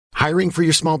Hiring for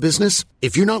your small business?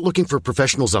 If you're not looking for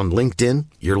professionals on LinkedIn,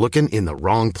 you're looking in the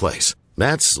wrong place.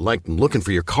 That's like looking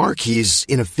for your car keys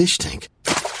in a fish tank.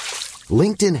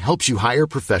 LinkedIn helps you hire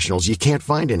professionals you can't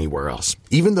find anywhere else,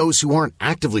 even those who aren't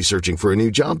actively searching for a new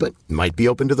job but might be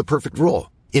open to the perfect role.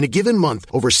 In a given month,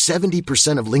 over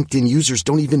 70% of LinkedIn users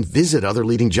don't even visit other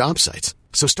leading job sites.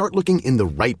 So start looking in the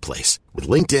right place. With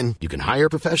LinkedIn, you can hire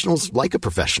professionals like a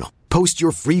professional. Post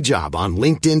your free job on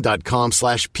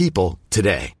linkedin.com/people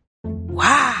today.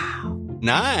 Wow.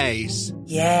 Nice.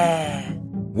 Yeah.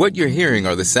 What you're hearing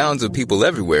are the sounds of people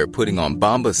everywhere putting on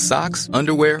Bombas socks,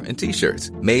 underwear, and T-shirts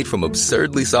made from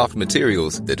absurdly soft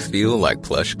materials that feel like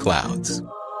plush clouds.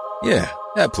 Yeah,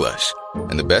 that plush.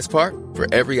 And the best part?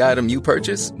 For every item you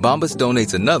purchase, Bombas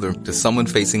donates another to someone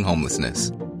facing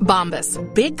homelessness. Bombas.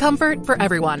 Big comfort for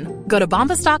everyone. Go to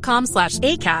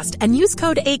bombas.com/ACAST and use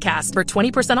code ACAST for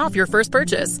 20% off your first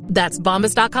purchase. That's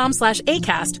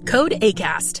bombas.com/ACAST. Code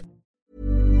ACAST.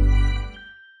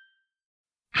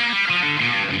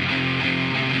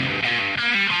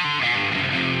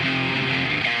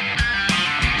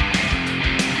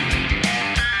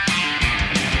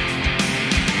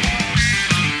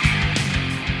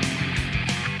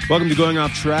 Welcome to Going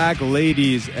Off Track,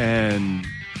 ladies and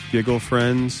giggle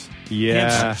friends.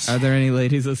 Yeah. Are there any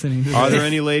ladies listening to this? Are there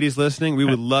any ladies listening? We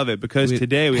would love it because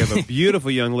today we have a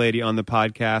beautiful young lady on the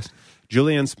podcast,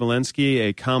 Julianne Smolensky,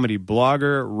 a comedy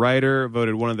blogger, writer,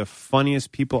 voted one of the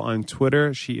funniest people on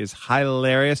Twitter. She is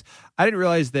hilarious. I didn't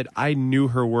realize that I knew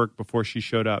her work before she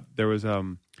showed up. There was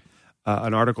an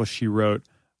article she wrote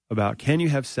about can you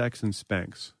have sex in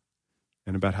Spanx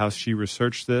and about how she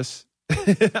researched this.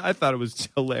 I thought it was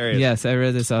hilarious. Yes, I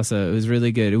read this also. It was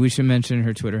really good. We should mention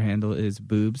her Twitter handle is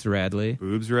Boobs Radley.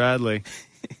 Boobs Radley.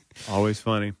 Always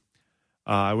funny.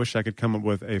 I wish I could come up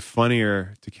with a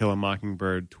funnier To Kill a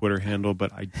Mockingbird Twitter handle,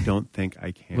 but I don't think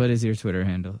I can. What is your Twitter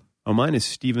handle? Oh, mine is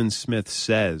Stephen Smith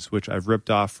Says, which I've ripped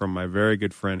off from my very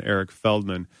good friend Eric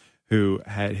Feldman, who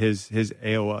had his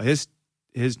AOL.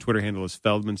 His Twitter handle is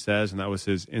Feldman Says, and that was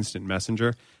his instant messenger.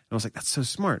 And I was like, that's so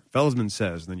smart. Feldman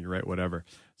Says, and then you write whatever.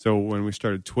 So when we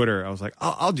started Twitter, I was like,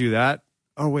 I'll do that.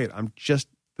 Oh, wait, I'm just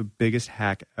the biggest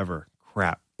hack ever.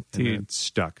 Crap. And then it's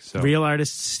stuck. So real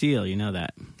artists steal, you know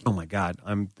that. Oh, my God.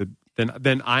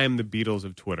 Then I am the Beatles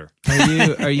of Twitter.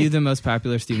 Are you the most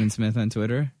popular Stephen Smith on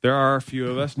Twitter? There are a few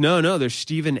of us. No, there's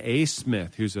Stephen A.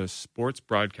 Smith, who's a sports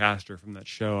broadcaster from that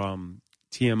show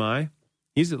TMI.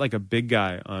 He's like a big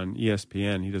guy on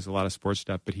ESPN. He does a lot of sports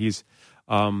stuff, but he's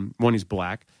one, he's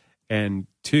black, and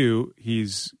two,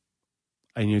 he's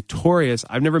a notorious,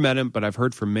 I've never met him, but I've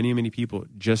heard from many, many people,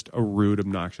 just a rude,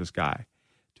 obnoxious guy,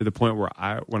 to the point where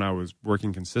when I was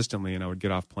working consistently and I would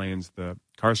get off planes, the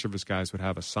car service guys would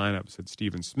have a sign up that said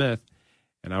Stephen Smith,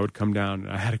 and I would come down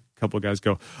and I had a couple of guys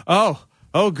go, oh,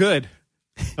 good.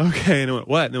 Okay, and I went,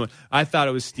 what? And they went, I thought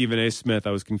it was Stephen A. Smith.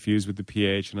 I was confused with the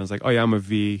PH, and I was like, oh yeah, I'm a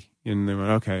V. And they went,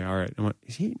 okay, all right. And I went,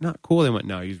 is he not cool? They went,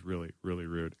 no, he's really, really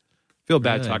rude. I feel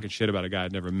bad talking shit about a guy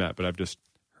I'd never met, but I've just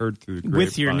heard through the grapevine.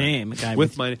 With your name.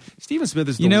 With my name. Stephen Smith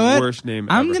is the worst name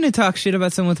ever. I'm going to talk shit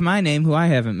about someone with my name who I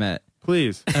haven't met.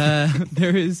 Please.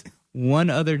 There is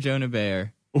one other Jonah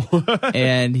Bayer,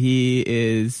 and he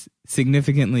is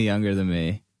significantly younger than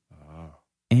me. Oh.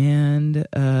 And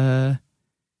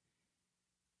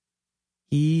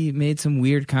he made some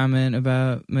weird comment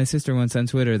about my sister once on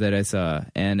Twitter that I saw.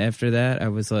 And after that, I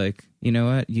was like, you know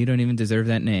what? You don't even deserve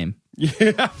that name. Yeah.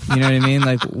 You know what I mean?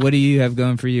 Like, what do you have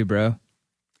going for you, bro?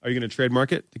 Are you going to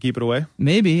trademark it to keep it away?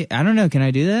 Maybe. I don't know. Can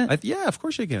I do that? Yeah, of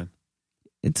course you can.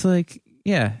 It's like,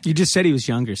 yeah. You just said he was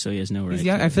younger, so he has no right. He's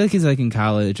young. I feel like he's like in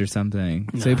college or something.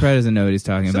 No. So he probably doesn't know what he's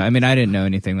talking about. I mean, I didn't know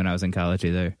anything when I was in college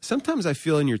either. Sometimes I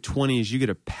feel in your 20s you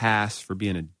get a pass for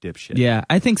being a dipshit. Yeah,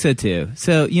 I think so too.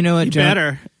 So, you know what, you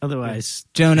better. Otherwise.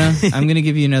 Jonah, I'm going to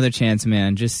give you another chance,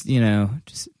 man. Just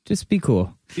be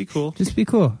cool. Be cool. Just be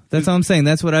cool. That's all I'm saying.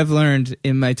 That's what I've learned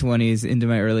in my 20s into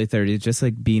my early 30s. Just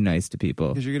like be nice to people.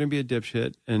 Because you're going to be a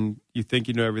dipshit and you think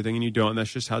you know everything and you don't. And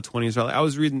that's just how 20s are. Like, I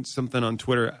was reading something on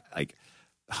Twitter, like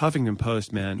Huffington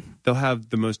Post, man. They'll have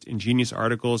the most ingenious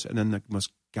articles and then the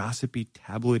most gossipy,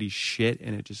 tabloidy shit.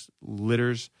 And it just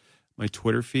litters my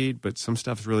Twitter feed. But some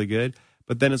stuff is really good.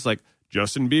 But then it's like,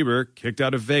 Justin Bieber kicked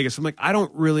out of Vegas. I'm like, I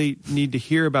don't really need to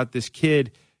hear about this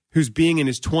kid who's being in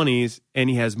his 20s and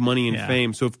he has money and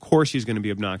fame. So, of course, he's going to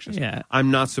be obnoxious. Yeah. I'm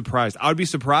not surprised. I would be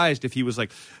surprised if he was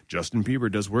like, Justin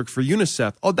Bieber does work for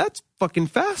UNICEF. Oh, that's fucking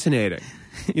fascinating.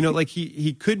 You know, like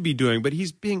he could be doing, but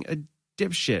he's being a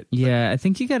dipshit. Yeah, I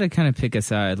think you got to kind of pick a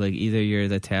side. Like either you're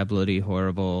the tabloidy,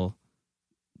 horrible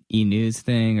e-news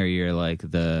thing, or you're like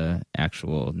the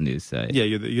actual news site? Yeah,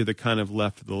 you're the kind of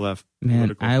left of the left.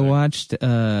 Man, I thing. watched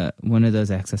one of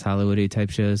those Access Hollywood type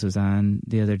shows was on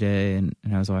the other day, and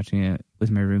I was watching it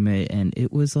with my roommate, and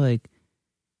it was like,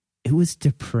 it was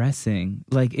depressing.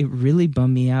 Like, it really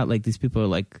bummed me out. Like, these people are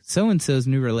like, so-and-so's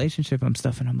new relationship and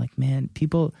stuff, and I'm like, man,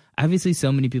 people, obviously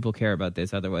so many people care about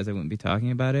this, otherwise I wouldn't be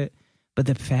talking about it. But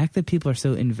the fact that people are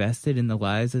so invested in the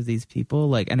lives of these people,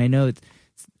 like, and I know it's,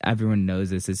 everyone knows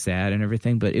this is sad and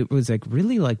everything, but it was like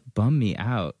really like bummed me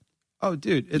out. Oh,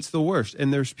 dude, it's the worst.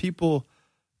 And there's people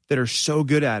that are so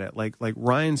good at it. Like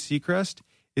Ryan Seacrest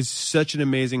is such an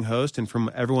amazing host. And from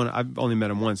everyone, I've only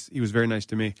met him once. He was very nice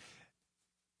to me.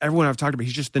 Everyone I've talked about,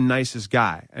 he's just the nicest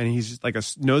guy. And he's just like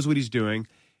knows what he's doing.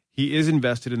 He is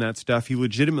invested in that stuff. He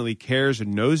legitimately cares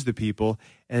and knows the people.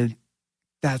 And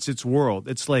that's its world.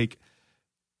 It's like,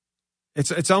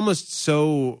 it's almost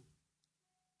so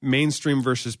mainstream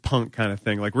versus punk kind of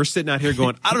thing. Like, we're sitting out here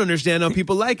going, I don't understand how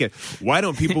people like it. Why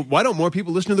don't more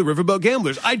people listen to the Riverboat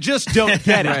Gamblers? I just don't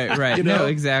get it. Right. You know? No,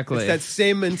 exactly. It's that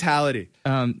same mentality.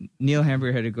 Neil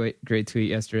Hamburger had a great tweet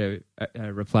yesterday,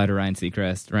 a reply to Ryan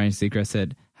Seacrest. Ryan Seacrest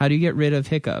said, "How do you get rid of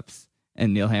hiccups?"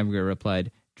 And Neil Hamburger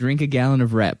replied, "Drink a gallon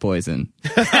of rat poison."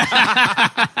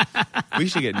 We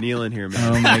should get Neil in here,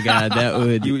 man. Oh my God, that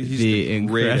would be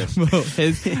incredible.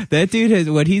 That dude has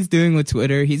what he's doing with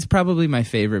Twitter. He's probably my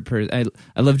favorite person.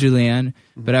 I love Julianne,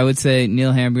 but I would say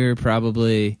Neil Hamburger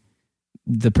probably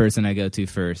the person I go to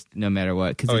first, no matter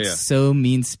what, because it's so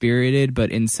mean spirited, but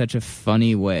in such a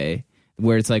funny way,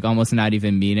 where it's like almost not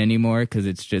even mean anymore because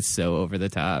it's just so over the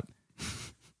top.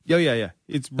 Yeah.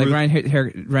 It's like Ryan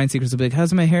Seacrest will be like,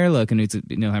 "How's my hair look?" And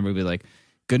Neil Hamburger will be like,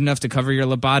 "Good enough to cover your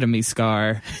lobotomy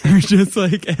scar." It's just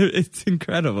like, it's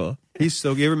incredible. He's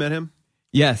so. You ever met him?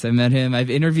 Yes, I met him. I've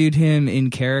interviewed him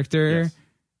in character, yes.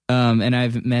 And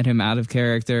I've met him out of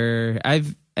character.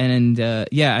 I've been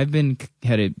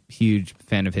a huge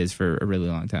fan of his for a really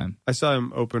long time. I saw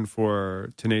him open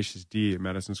for Tenacious D at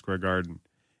Madison Square Garden,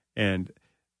 and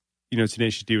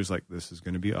Tenacious D was like, "This is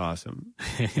going to be awesome,"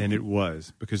 and it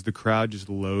was, because the crowd just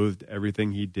loathed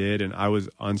everything he did, and I was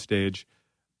on stage.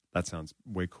 That sounds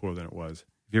way cooler than it was.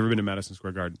 If you've ever been to Madison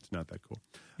Square Garden, it's not that cool.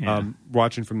 Yeah.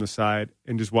 Watching from the side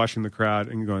and just watching the crowd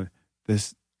and going,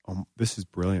 this is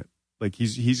brilliant. Like,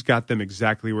 he's got them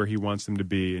exactly where he wants them to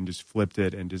be, and just flipped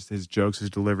it, and just his jokes, his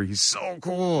delivery. He's so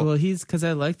cool. Well, because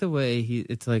I like the way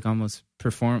it's like almost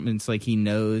performance. Like, he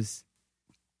knows,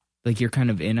 like, you're kind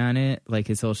of in on it. Like,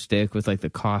 his whole shtick with like the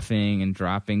coughing and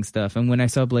dropping stuff. And when I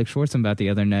saw Blake Schwarzenbach the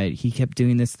other night, he kept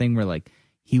doing this thing where like,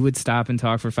 he would stop and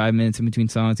talk for 5 minutes in between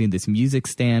songs. He had this music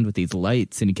stand with these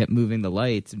lights, and he kept moving the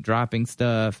lights and dropping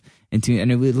stuff. And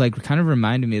it would like kind of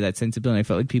reminded me of that sensibility. I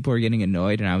felt like people were getting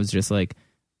annoyed, and I was just like,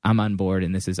 I'm on board,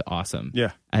 and this is awesome.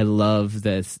 Yeah. I love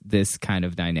this kind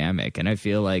of dynamic. And I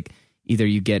feel like either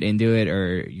you get into it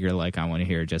or you're like, I want to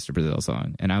hear just a Brazil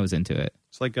song. And I was into it.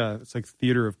 It's like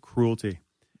theater of cruelty.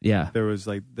 Yeah. There was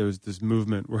this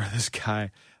movement where this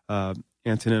guy,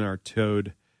 Antonin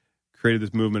Artaud, created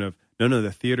this movement of, no,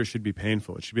 the theater should be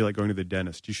painful. It should be like going to the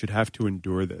dentist. You should have to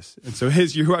endure this. And so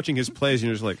you're watching his plays, and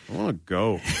you're just like, I want to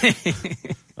go.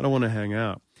 I don't want to hang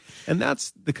out. And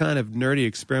that's the kind of nerdy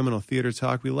experimental theater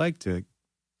talk we like to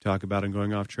talk about and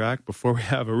going off track before we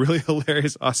have a really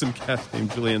hilarious, awesome guest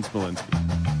named Julianne Smolinski.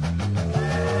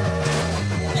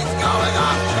 It's going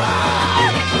off track!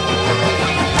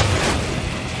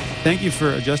 Thank you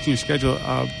for adjusting your schedule.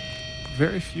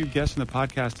 Very few guests in the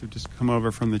podcast have just come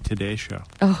over from the Today Show.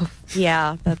 Oh,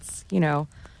 yeah. That's,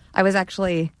 I was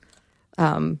actually,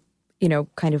 kind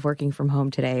of working from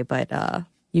home today, but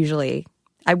usually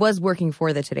I was working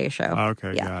for the Today Show.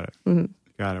 Okay, yeah. Got it. Mm-hmm.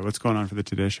 Got it. What's going on for the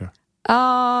Today Show?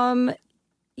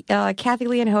 Kathy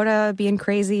Lee and Hoda being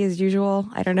crazy as usual.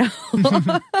 I don't know.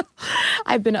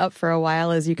 I've been up for a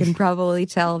while, as you can probably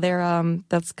tell.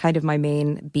 That's kind of my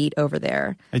main beat over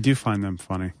there. I do find them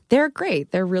funny. They're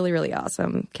great. They're really, really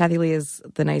awesome. Kathy Lee is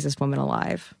the nicest woman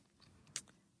alive.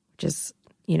 Which is,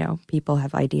 people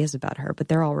have ideas about her, but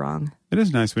they're all wrong. It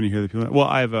is nice when you hear the people. Well,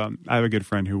 I have a good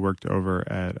friend who worked over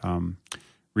at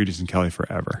Regis and Kelly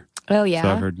forever. Oh, yeah? So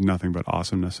I've heard nothing but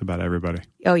awesomeness about everybody.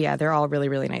 Oh, yeah. They're all really,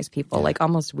 really nice people, like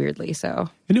almost weirdly so.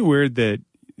 Isn't it weird that,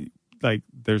 like,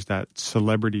 there's that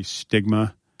celebrity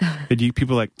stigma that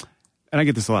people like, and I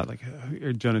get this a lot, like,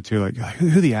 or Jonah too, like,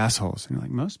 who are the assholes? And you're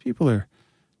like, most people are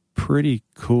pretty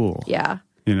cool. Yeah.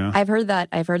 I've heard that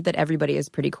everybody is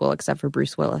pretty cool except for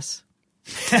Bruce Willis.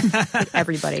 Like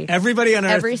everybody. Everybody on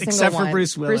Earth Every single except one. for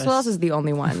Bruce Willis. Bruce Willis is the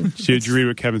only one. Did you read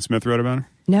what Kevin Smith wrote about her?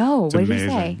 No, It's what did amazing.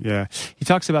 he say? Yeah, he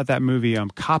talks about that movie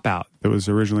Cop Out that was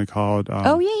originally called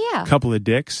Oh, yeah. Couple of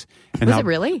Dicks. And Was how, it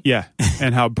really? Yeah,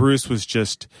 and how Bruce was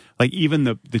just like, even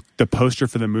the poster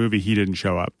for the movie, he didn't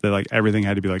show up. That like everything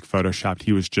had to be like photoshopped.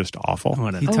 He was just awful.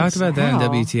 He talked about that in wow.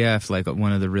 WTF, like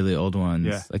one of the really old ones,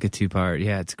 Yeah. like a 2-part.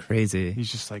 Yeah, it's crazy.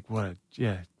 He's just like, what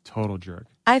a total jerk.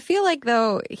 I feel like,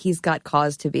 though, he's got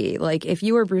cause to be. Like, if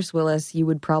you were Bruce Willis, you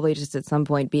would probably just at some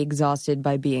point be exhausted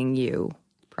by being you,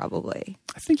 probably.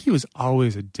 I think he was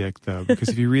always a dick, though, because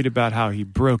if you read about how he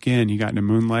broke in, he got into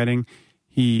moonlighting.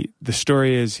 The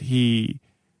story is he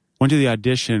went to the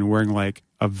audition wearing like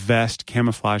a vest,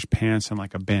 camouflage pants, and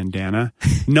like a bandana,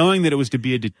 knowing that it was to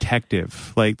be a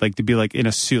detective, like to be like in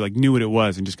a suit, like knew what it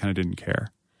was and just kind of didn't care.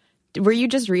 Were you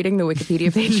just reading the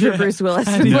Wikipedia page for Bruce Willis?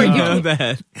 I didn't before you know came?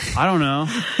 that. I don't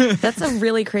know. That's a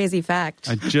really crazy fact.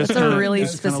 Just That's kinda- a really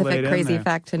just kinda laid specific, in crazy there.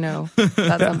 fact to know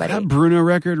about somebody. That Bruno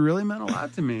record really meant a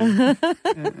lot to me, and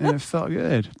it felt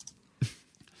good.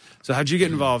 So how'd you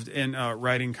get involved in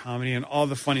writing comedy and all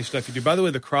the funny stuff you do? By the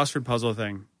way, the crossword puzzle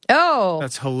thing, Oh,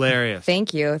 that's hilarious.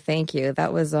 thank you.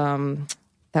 That was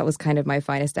kind of my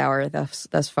finest hour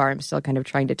thus far. I'm still kind of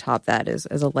trying to top that as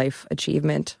a life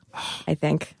achievement, I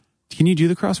think. Can you do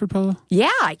the crossword puzzle? Yeah,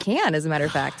 I can, as a matter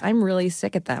of fact. I'm really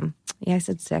sick at them. Yeah, I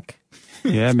said sick.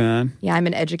 Yeah, man. Yeah, I'm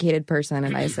an educated person,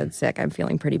 and I said sick. I'm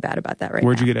feeling pretty bad about that right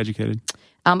Where'd now. you get educated?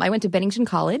 I went to Bennington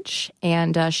College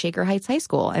and Shaker Heights High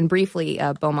School, and briefly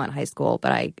Beaumont High School,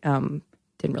 but I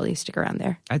didn't really stick around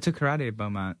there. I took karate at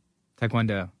Beaumont,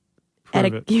 Taekwondo.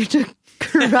 You took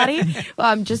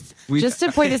karate? Just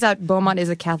to point this out, Beaumont is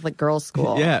a Catholic girls'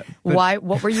 school. Yeah, but- Why?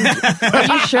 What were you? Are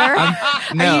you sure? No,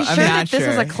 Are you I'm sure not that this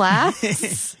was sure. a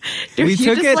class? Were We you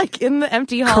took just it- like in the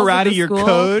empty halls of Karate the your school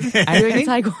code? doing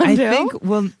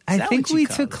taekwondo? I that think what you we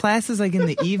call took it? classes like in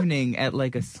the evening at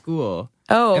like a school.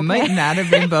 Oh, It might okay. not have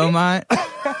been Beaumont.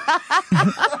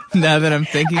 Now that I'm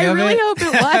thinking I of really it. hope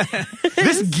it was.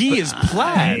 This gi is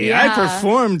plaid. Yeah. I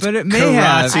performed But it may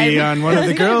have. karate on one of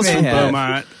the girls may from have.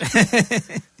 Beaumont.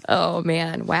 Oh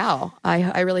man! Wow.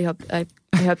 I really hope I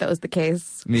hope that was the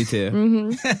case. Me too.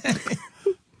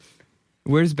 Mm-hmm.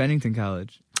 Where's Bennington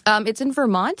College? It's in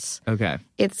Vermont. Okay.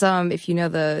 It's if you know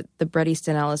the Bret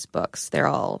Easton Ellis books, they're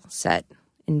all set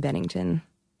in Bennington.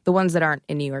 The ones that aren't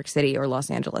in New York City or Los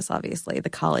Angeles, obviously.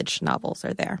 The college novels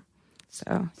are there.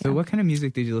 So What kind of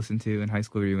music did you listen to in high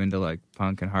school? Were you into like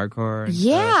punk and hardcore? And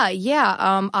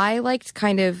yeah. I liked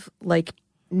kind of like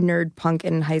nerd punk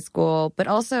in high school, but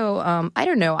also I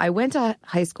don't know. I went to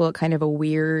high school at kind of a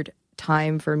weird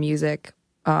time for music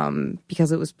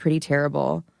because it was pretty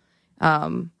terrible.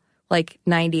 Like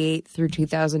 98 through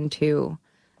 2002.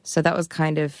 So that was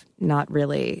kind of not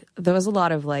really. There was a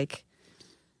lot of like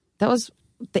that was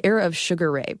the era of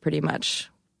Sugar Ray, pretty much.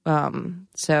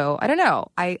 So I don't know.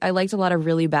 I liked a lot of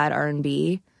really bad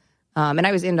R&B, and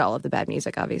I was into all of the bad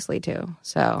music, obviously too.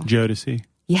 So Jodeci.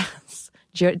 yes,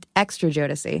 extra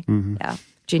Jodeci, yeah,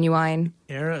 Genuine.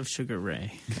 Era of Sugar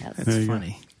Ray. Yes. There That's you go.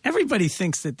 funny. Everybody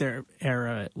thinks that their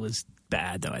era was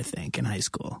bad, though, I think, in high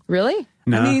school. Really?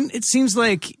 No. I mean, it seems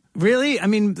like, really? I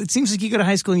mean, it seems like you go to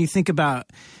high school and you think about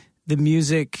the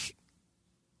music.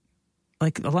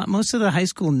 Like most of the high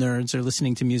school nerds are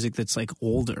listening to music that's like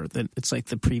older, that it's like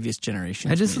the previous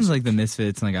generation. I just listen to like the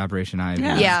Misfits and like Operation Ivy.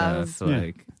 and Yeah. stuff. Yeah.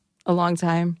 Like, A long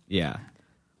time. yeah.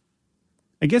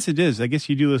 I guess it is. I guess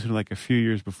you do listen to like a few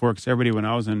years before, because everybody when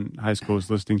I was in high school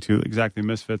was listening to exactly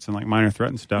Misfits and like Minor Threat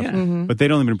and stuff. Yeah. But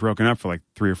they'd only been broken up for like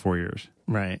 3 or 4 years.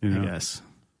 Right, You know? I guess.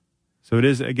 So it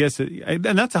is, I guess, and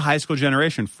that's a high school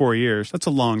generation, 4 years. That's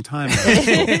a long time.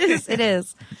 It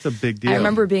is. It's a big deal. I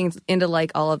remember being into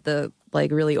like all of the like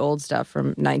really old stuff from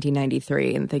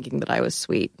 1993 and thinking that I was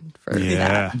sweet for that.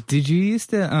 Yeah. Did you used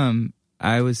to?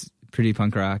 I was pretty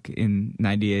punk rock in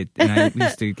 '98, and I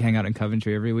used to hang out in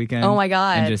Coventry every weekend. Oh, my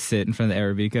God. And just sit in front of the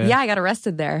Arabica. Yeah, I got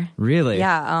arrested there. Really?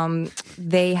 Yeah,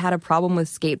 they had a problem with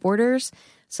skateboarders,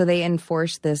 so they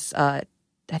enforced this.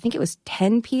 I think it was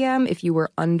 10 p.m. if you were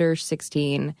under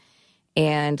 16,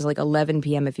 and like 11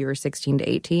 p.m. if you were 16 to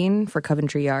 18 for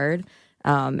Coventry Yard.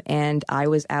 And I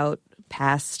was out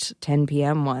past 10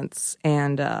 p.m. once,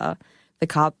 and the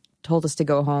cop told us to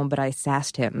go home, but I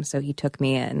sassed him, so he took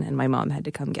me in, and my mom had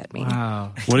to come get me.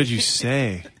 Wow. What did you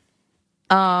say?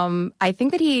 I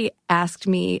think that he asked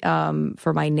me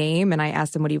for my name, and I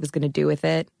asked him what he was going to do with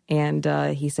it. And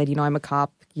he said, I'm a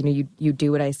cop. You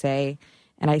do what I say.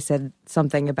 And I said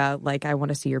something about like, I want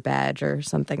to see your badge or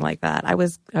something like that. I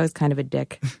was kind of a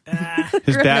dick.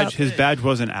 His badge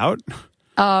wasn't out?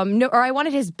 No, or I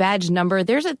wanted his badge number.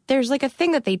 There's like a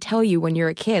thing that they tell you when you're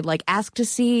a kid, like ask to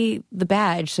see the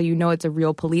badge so you know it's a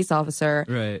real police officer,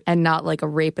 Right. and not like a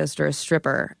rapist or a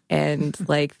stripper. And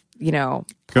like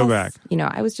Go back.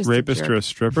 I was just rapist or a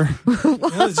stripper.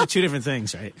 Those are two different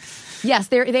things, right? Yes,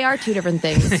 they are two different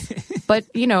things. But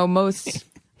most.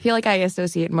 I feel like I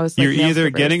associate most. You're male either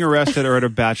strippers. getting arrested or at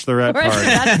a bachelorette or party.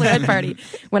 at a bachelorette party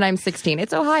when I'm 16.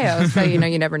 It's Ohio, so you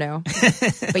never know.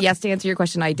 But yes, to answer your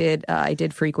question, I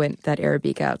did frequent that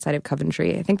Arabica outside of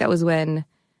Coventry. I think that was when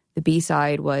the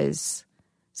B-side was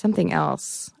something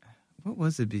else. What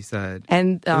was the B-side?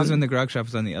 And it was when the Grog Shop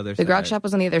was on the other side. The Grog Shop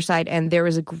was on the other side, and there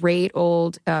was a great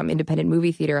old independent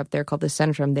movie theater up there called the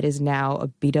Centrum that is now a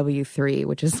BW3,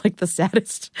 which is like the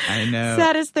saddest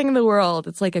thing in the world.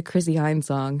 It's like a Chrissy Hynde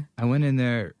song. I went in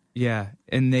there,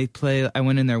 and I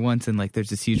went in there once, and like there's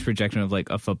this huge projection of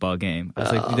like a football game. I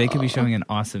was like, they could be showing an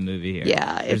awesome movie here.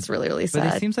 Yeah, it's really, really sad.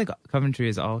 But it seems like Coventry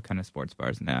is all kind of sports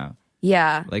bars now.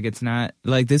 Yeah. Like, it's not...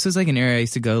 Like, this was, like, an area I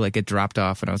used to go, like, get dropped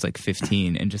off when I was, like,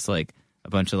 15, and just, like, a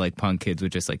bunch of, like, punk kids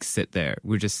would just, like, sit there. We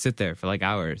would just sit there for, like,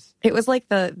 hours. It was like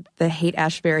the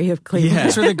Haight-Ashbury of Cleveland. Yeah.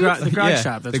 That's where the Grog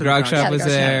Shop... The Grog Shop was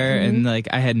there, and, like,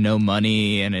 I had no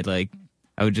money, and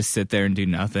I would just sit there and do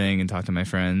nothing and talk to my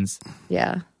friends.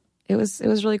 Yeah. It was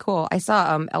really cool. I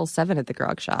saw L7 at the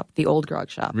Grog Shop, the old Grog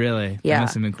Shop. Really? Yeah. That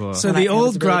must have been cool. So the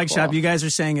old Grog really Shop, cool. you guys are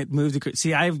saying it moved to...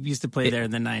 See, I used to play there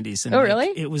in the 90s. And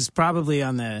really? It was probably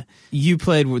on the... You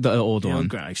played with the old one. Old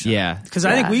Grog Shop. Yeah. Because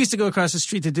I think we used to go across the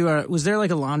street to do our... Was there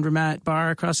like a laundromat bar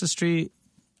across the street?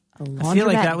 I feel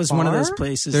like that was one of those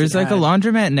places. There's like a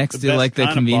laundromat next to like the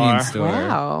convenience store.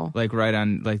 Wow. Like right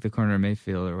on like the corner of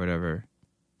Mayfield or whatever.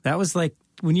 That was like...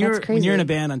 When you're in a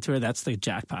band on tour, that's the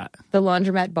jackpot. The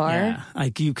laundromat bar? Yeah.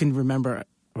 Like you can remember,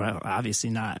 well,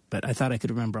 obviously not, but I thought I could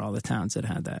remember all the towns that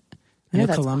had that. I know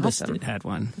Columbus had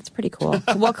one. That's pretty cool.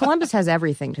 Well, Columbus has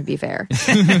everything, to be fair.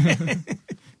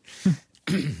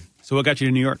 So what got you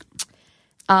to New York?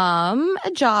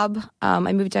 A job. I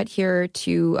moved out here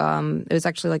to, it was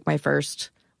actually like my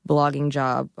first blogging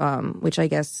job, which I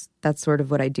guess that's sort of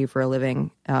what I do for a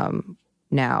living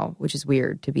now, which is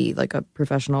weird to be like a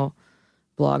professional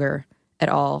blogger at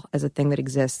all as a thing that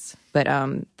exists. But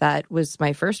that was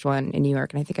my first one in New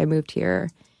York, and I think I moved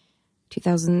here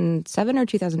 2007 or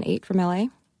 2008 from LA.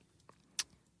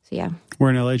 So yeah. Where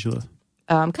in LA did you live?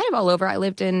 Kind of all over. I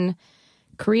lived in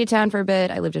Koreatown for a bit.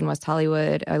 I lived in West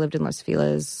Hollywood. I lived in Los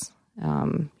Feliz.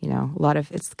 A lot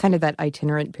of, it's kind of that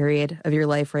itinerant period of your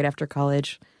life right after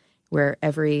college where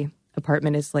every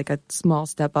apartment is like a small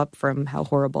step up from how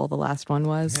horrible the last one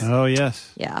was. Oh,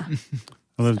 yes. Yeah.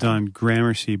 I lived on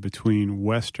Gramercy between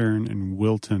Western and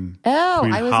Wilton. Oh,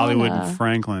 between I was Hollywood on, and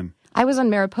Franklin. I was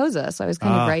on Mariposa, so I was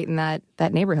kind of right in that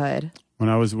neighborhood. When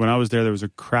I was there was a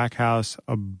crack house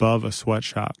above a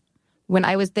sweatshop. When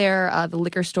I was there, the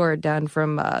liquor store down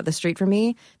from the street from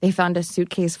me, they found a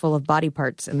suitcase full of body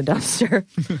parts in the dumpster.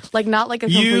 Like, not like a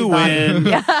complete You body. win.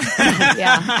 Yeah.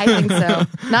 Yeah, I think so.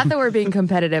 Not that we're being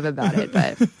competitive about it,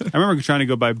 but... I remember trying to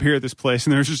go buy beer at this place,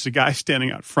 and there was just a guy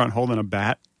standing out front holding a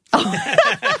bat.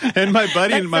 And my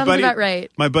buddy about right.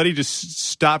 My buddy just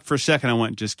stopped for a second. I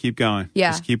went, just keep going.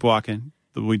 Yeah. Just keep walking.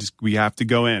 We have to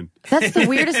go in. That's the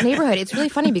weirdest neighborhood. It's really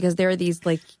funny because there are these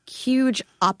like huge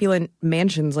opulent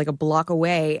mansions like a block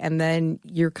away, and then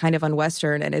you're kind of on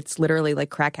Western, and it's literally like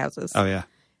crack houses. Oh yeah.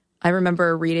 I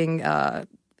remember reading kind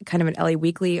of an LA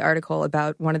Weekly article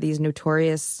about one of these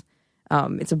notorious.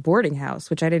 It's a boarding house,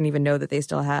 which I didn't even know that they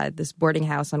still had, this boarding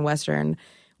house on Western,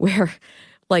 where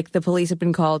like the police had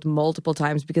been called multiple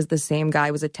times because the same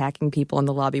guy was attacking people in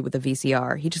the lobby with a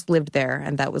VCR. He just lived there,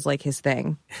 and that was like his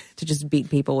thing, to just beat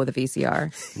people with a VCR. I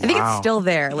think it's still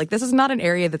there. Like, this is not an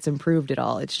area that's improved at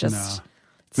all. It's just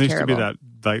it's there used terrible. to be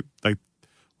that like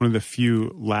one of the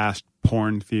few last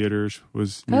porn theaters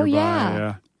was nearby. Oh, yeah. Yeah.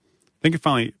 I think it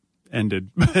finally ended.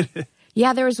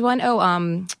 Yeah, there was one.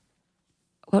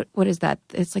 What is that?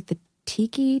 It's like the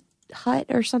Tiki Hut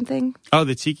or something. Oh,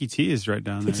 the Tiki T is right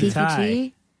down The there. Tiki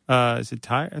T. Is it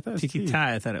Thai? I thought it was Tiki T.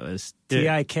 Thai, I thought it was.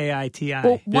 Yeah. Tikiti.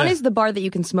 Well, one Yeah. is the bar that you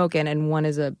can smoke in, and one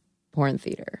is a porn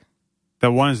theater.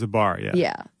 That one is the bar, yeah.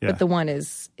 Yeah, but the one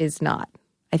is not.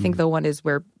 I think the one is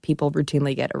where people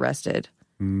routinely get arrested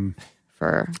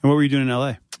for And what were you doing in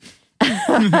LA?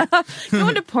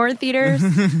 going to porn theaters.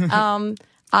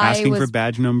 Asking for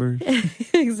badge numbers?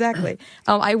 Exactly.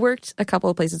 I worked a couple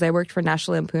of places. I worked for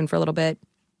National Lampoon for a little bit.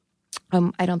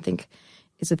 I don't think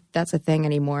that's a thing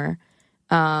anymore.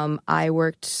 I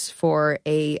worked for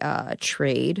a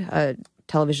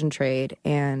television trade,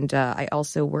 and I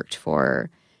also worked for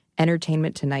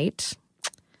Entertainment Tonight,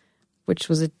 which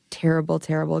was a terrible,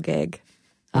 terrible gig.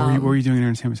 What were you doing in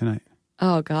Entertainment Tonight?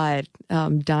 Oh God,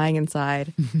 dying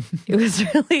inside. It was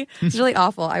really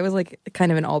awful. I was like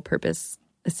kind of an all-purpose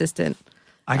assistant.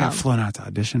 I got flown out to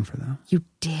audition for them. You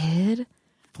did?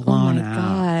 Flown oh my out.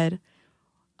 God.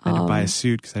 I had to buy a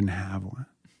suit because I didn't have one.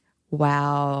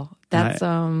 Wow. That's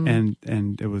and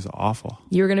it was awful.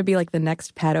 You were going to be like the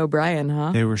next Pat O'Brien,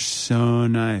 huh? They were so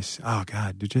nice. Oh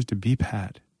God, just to be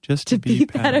Pat. Just to be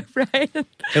Pat O'Brien.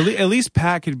 At least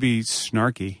Pat could be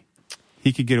snarky.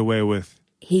 He could get away with.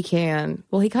 He can.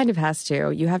 Well, he kind of has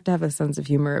to. You have to have a sense of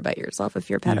humor about yourself if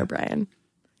you're Pat O'Brien.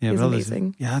 Yeah, he's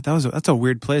amazing. That's a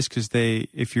weird place because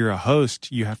if you're a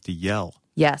host, you have to yell.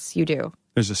 Yes, you do.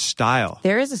 There's a style.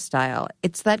 There is a style.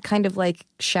 It's that kind of like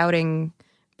shouting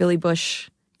Billy Bush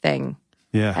thing.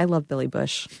 Yeah. I love Billy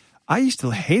Bush. I used to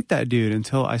hate that dude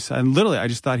until I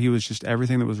just thought he was just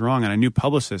everything that was wrong. And I knew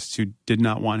publicists who did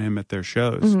not want him at their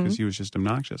shows because he was just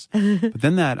obnoxious. But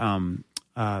then that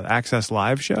Access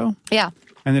Live show. Yeah.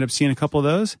 I ended up seeing a couple of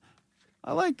those.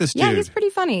 I like this dude. Yeah, he's pretty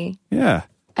funny. Yeah.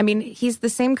 I mean, he's the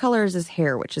same color as his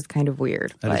hair, which is kind of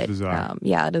weird. That is bizarre.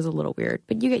 Yeah, it is a little weird,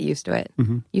 but you get used to it.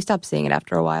 You stop seeing it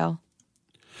after a while.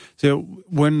 So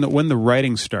when the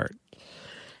writings start,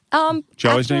 did you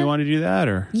always know you wanted to do that,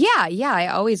 or? Yeah, I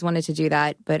always wanted to do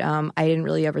that, but I didn't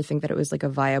really ever think that it was like a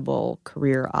viable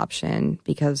career option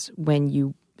because when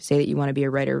you say that you want to be a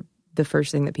writer, the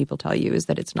first thing that people tell you is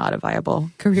that it's not a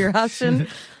viable career option.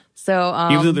 So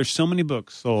even though there's so many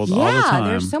books sold all the time. Yeah,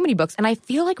 there's so many books, and I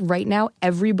feel like right now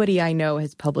everybody I know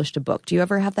has published a book. Do you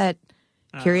ever have that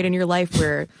period in your life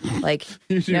where, like,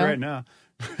 you do right now?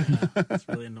 That's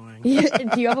really annoying. Do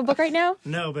you have a book right now?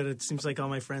 No, but it seems like all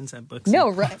my friends have books. No,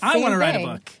 I want to write a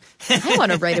book. I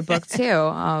want to write a book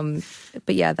too.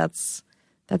 But yeah, that's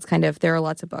kind of, there are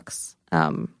lots of books.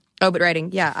 But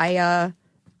writing, yeah,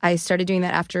 I started doing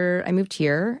that after I moved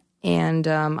here, and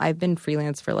I've been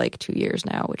freelance for like 2 years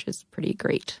now, which is pretty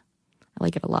great. I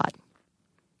like it a lot,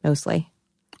 mostly.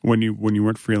 When you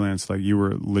weren't freelance, like you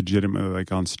were legitimately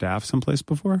like on staff someplace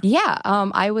before? Yeah,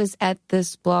 I was at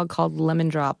this blog called Lemon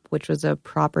Drop, which was a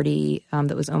property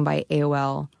that was owned by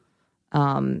AOL,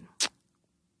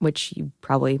 which you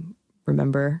probably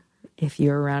remember if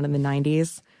you were around in the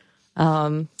 90s.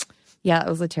 Yeah, it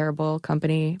was a terrible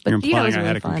company. But, You're implying it was really I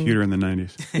had a fun. computer in the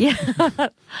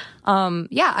 90s.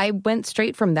 Yeah, I went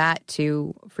straight from that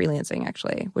to freelancing,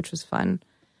 actually, which was fun.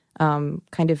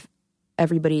 Kind of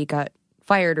everybody got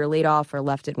fired or laid off or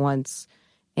left at once.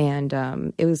 And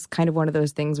it was kind of one of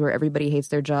those things where everybody hates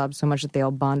their job so much that they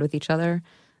all bond with each other.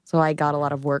 So I got a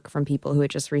lot of work from people who had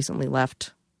just recently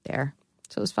left there.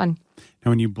 So it was fun.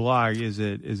 Now, when you blog,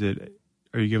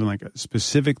 are you given like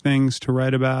specific things to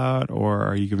write about, or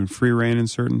are you given free reign in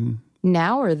certain?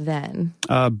 Now or then?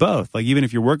 Both. Like even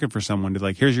if you're working for someone,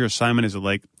 like here's your assignment. Is it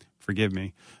like, forgive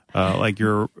me, like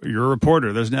you're a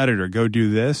reporter. There's an editor. Go do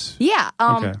this. Yeah.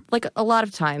 Okay. Like a lot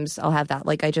of times I'll have that.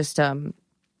 Like I just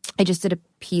did a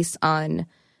piece on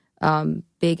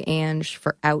Big Ange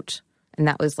for Out, and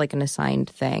that was like an assigned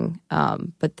thing.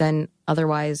 But then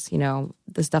otherwise,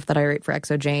 the stuff that I write for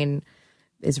Exo Jane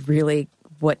is really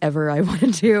whatever I want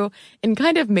to do, in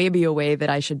kind of maybe a way that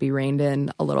I should be reined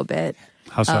in a little bit.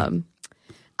 How so?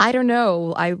 I don't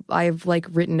know. I've like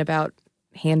written about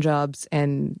hand jobs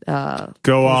and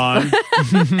go on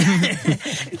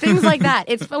things like that.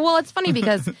 It's funny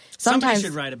because sometimes somebody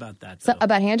should write about that. Though.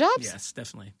 About hand jobs. Yes,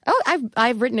 definitely. Oh,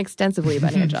 I've written extensively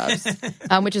about hand jobs,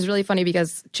 which is really funny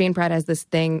because Jane Pratt has this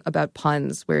thing about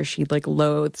puns where she like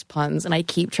loathes puns, and I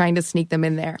keep trying to sneak them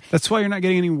in there. That's why you're not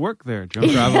getting any work there, Joe.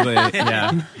 Probably,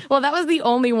 yeah. Well, that was the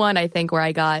only one I think where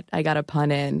I got a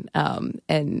pun in,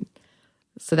 and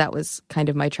so that was kind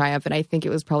of my triumph. And I think it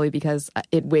was probably because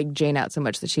it wigged Jane out so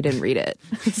much that she didn't read it.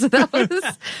 So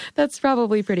that's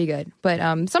probably pretty good.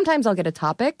 But sometimes I'll get a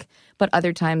topic, but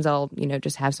other times I'll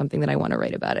just have something that I want to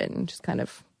write about it and just kind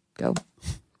of go.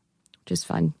 Just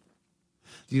fun.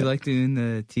 Do you like doing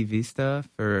the TV stuff,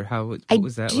 or what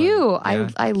was that? I do. Like? Yeah.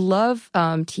 I love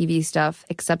TV stuff,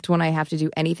 except when I have to do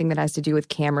anything that has to do with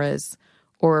cameras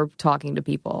or talking to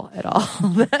people at all.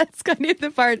 That's kind of the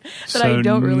part that I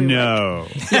don't really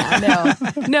like. Yeah,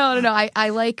 no. I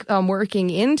like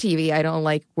working in TV. I don't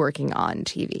like working on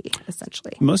TV,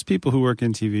 essentially. Most people who work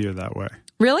in TV are that way.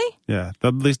 Really? Yeah,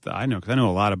 at least I know, because I know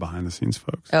a lot of behind-the-scenes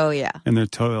folks. Oh, yeah. And they're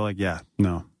totally like, yeah,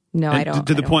 no. No, and I don't.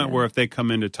 To the point where if they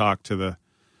come in to talk to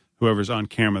whoever's on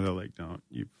camera, they're like, don't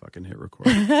you fucking hit record.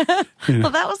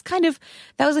 Well, that was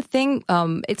a thing.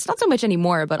 It's not so much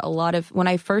anymore, but a lot of, when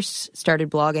I first started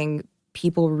blogging,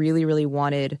 people really, really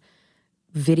wanted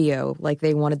video. Like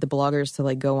they wanted the bloggers to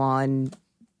like go on,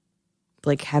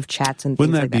 like have chats and things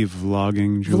Wouldn't that like be that.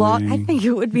 vlogging, Julie? I think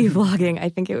it would be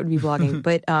vlogging.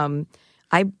 But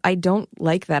I don't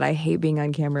like that. I hate being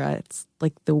on camera. It's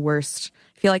like the worst.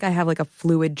 I feel like I have like a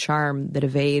fluid charm that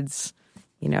evades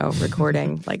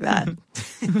recording like that.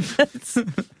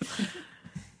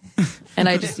 and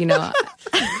I just,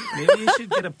 Maybe you should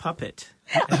get a puppet.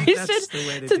 I think that's the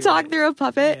way to talk it. through a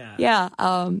puppet. Yeah.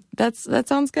 That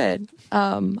sounds good.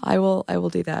 I will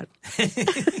do that.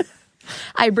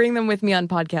 I bring them with me on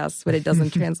podcasts, but it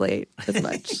doesn't translate as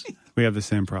much. We have the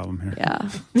same problem here. Yeah.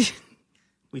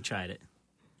 We tried it.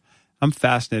 I'm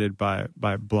fascinated by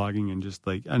blogging and just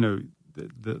like, I know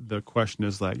the question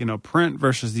is like, print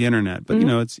versus the internet, but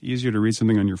it's easier to read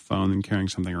something on your phone than carrying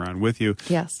something around with you.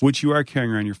 Yes. Which you are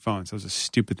carrying around your phone. So it was a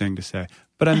stupid thing to say,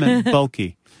 but I meant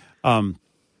bulky.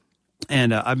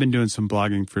 And I've been doing some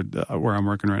blogging for where I'm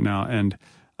working right now. And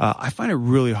I find it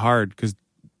really hard because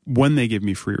when they give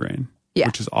me free reign,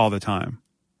 which is all the time,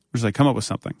 which is like, come up with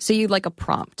something. So you'd like a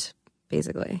prompt,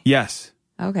 basically. Yes.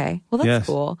 Okay. Well, that's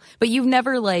cool. But you've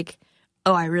never like,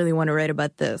 oh, I really want to write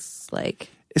about this. Like,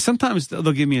 sometimes they'll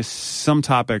give me some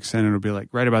topics and it'll be like,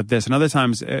 write about this. And other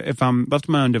times, if I'm left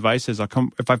to my own devices, I'll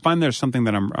come, if I find there's something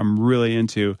that I'm really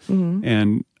into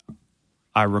and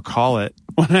I recall it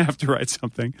when I have to write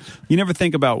something. You never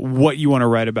think about what you want to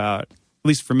write about. At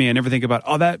least for me, I never think about,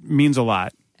 oh, that means a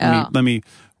lot. Let me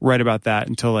write about that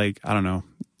until like, I don't know,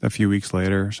 a few weeks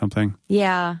later or something.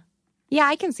 Yeah. Yeah,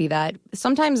 I can see that.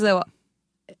 Sometimes though,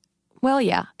 well,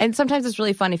 yeah. And sometimes it's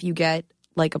really fun if you get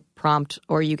like a prompt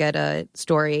or you get a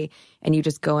story and you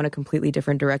just go in a completely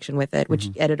different direction with it, which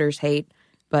editors hate,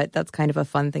 but that's kind of a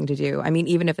fun thing to do. I mean,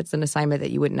 even if it's an assignment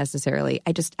that you wouldn't necessarily,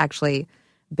 I just actually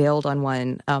bailed on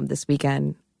one this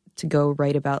weekend to go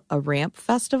write about a ramp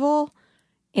festival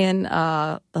in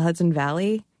the Hudson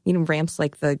Valley. Ramps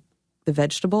like the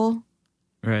vegetable.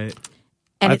 Right.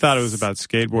 And I thought it was about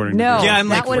skateboarding. No, Yeah, I'm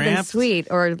that like, would have been ramp? sweet.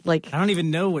 Or like, I don't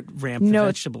even know what ramp the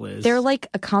vegetable is. they're like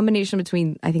a combination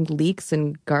between, I think, leeks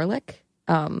and garlic.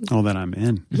 Oh, then I'm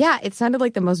in. Yeah, it sounded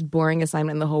like the most boring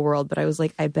assignment in the whole world, but I was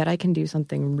like, I bet I can do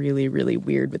something really, really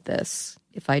weird with this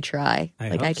if I try.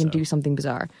 I can do something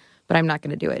bizarre, but I'm not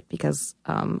going to do it because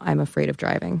I'm afraid of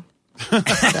driving.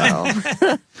 So.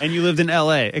 And you lived in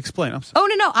L.A. Explain. I'm sorry.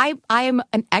 Oh, no. I am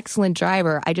an excellent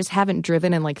driver. I just haven't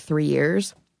driven in like 3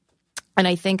 years. And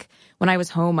I think when I was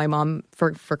home, my mom,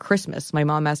 for Christmas, my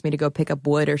mom asked me to go pick up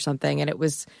wood or something. And it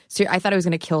was, I thought I was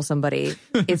going to kill somebody.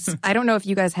 I don't know if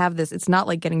you guys have this. It's not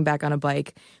like getting back on a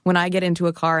bike. When I get into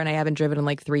a car and I haven't driven in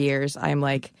like 3 years, I'm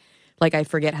like I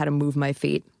forget how to move my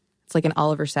feet. It's like an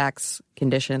Oliver Sacks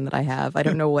condition that I have. I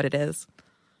don't know what it is.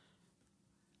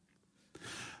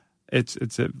 It's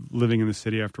living in the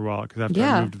city after a while because after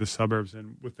I moved to the suburbs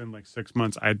and within like 6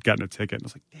 months I had gotten a ticket and I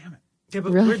was like, damn it. Yeah,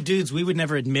 but we're dudes. We would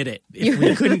never admit it. If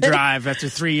we couldn't drive after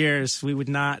 3 years, we would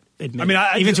not admit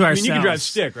it. Even to ourselves. You can drive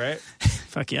stick, right?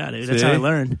 Fuck yeah, dude. That's how I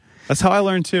learned. That's how I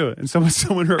learned too. And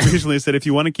someone recently said, if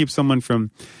you want to keep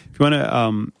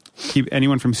keep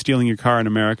anyone from stealing your car in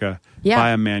America,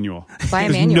 buy a manual. Buy a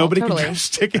manual. Nobody totally. can drive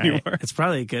stick anymore. Right. It's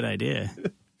probably a good idea.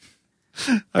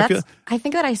 I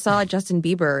think that I saw Justin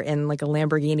Bieber in like a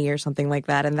Lamborghini or something like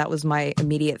that, and that was my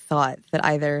immediate thought that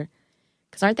either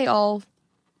because aren't they all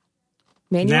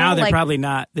manual? Now they're probably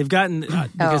not. They've gotten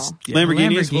because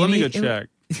Lamborghinis. Well, let me go check.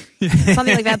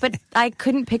 Something like that. But I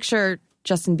couldn't picture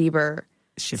Justin Bieber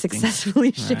shifting.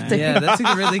 Successfully shifting. Yeah, that's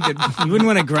a really good. You wouldn't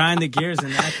want to grind the gears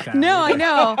in that car. No, I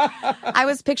know. I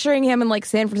was picturing him in like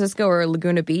San Francisco or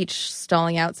Laguna Beach,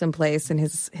 stalling out someplace in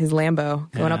his Lambo,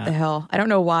 going up the hill. I don't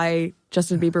know why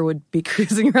Justin Bieber would be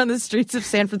cruising around the streets of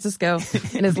San Francisco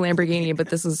in his Lamborghini, but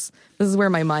this is where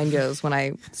my mind goes when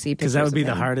I see pictures. Because that would be of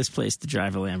the him. hardest place to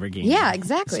drive a Lamborghini. Yeah,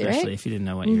 exactly. Especially right? if you didn't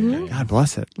know what you were doing. God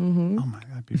bless it. Oh my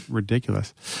God, it'd be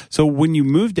ridiculous. So when you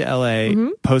moved to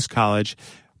LA post college,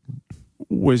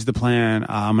 was the plan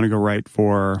I'm going to go write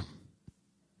for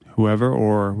whoever,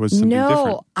 or was something different?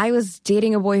 No, I was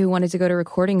dating a boy who wanted to go to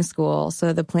recording school,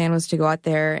 so the plan was to go out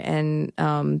there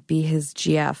and be his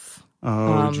GF.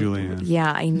 Oh, Julianne.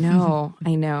 Yeah, I know.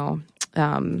 I know.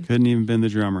 Couldn't even been the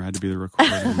drummer, had to be the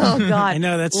recorder. Oh God, I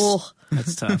know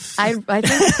that's tough. I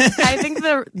think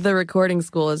the recording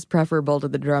school is preferable to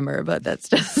the drummer, but that's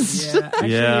just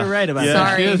Actually, you're right about that.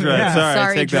 Sorry. She is right. Yeah. Sorry,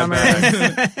 Sorry, take drummer.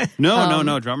 that back.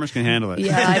 No, drummers can handle it.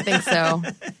 yeah, I think so.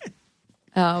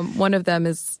 One of them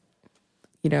is,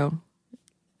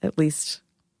 at least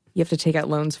you have to take out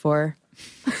loans for.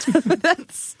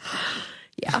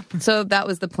 Yeah. So that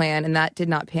was the plan, and that did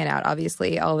not pan out,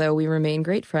 obviously, although we remain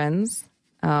great friends.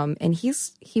 And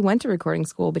he went to recording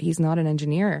school, but he's not an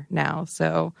engineer now.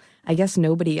 So I guess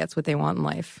nobody gets what they want in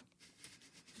life.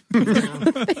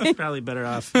 Probably better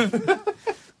off.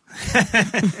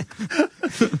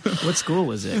 What school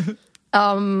was it?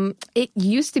 It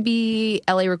used to be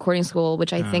LA Recording School,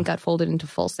 which I think got folded into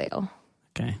Full Sail.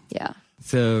 Okay. Yeah.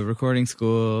 So recording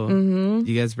school.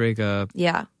 You guys break up.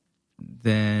 Yeah.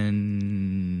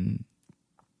 Then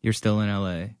you're still in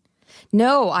LA.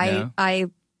 No, I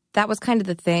that was kind of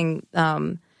the thing.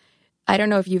 I don't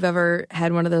know if you've ever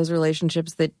had one of those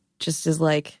relationships that just is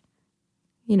like,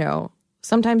 you know,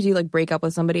 sometimes you like break up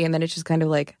with somebody and then it's just kind of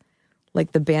like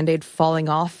the Band-Aid falling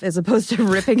off as opposed to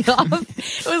ripping off.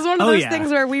 It was one of those things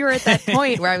where we were at that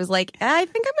point where I was like, I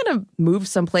think I'm going to move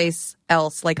someplace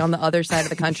else, like on the other side of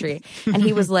the country. And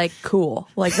he was like, cool.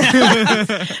 Like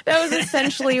that was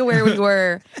essentially where we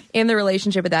were in the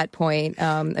relationship at that point.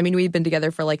 I mean, we'd been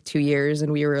together for like 2 years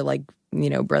and we were like, you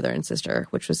know, brother and sister,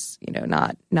 which was, you know,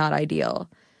 not ideal.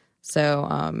 So,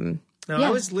 I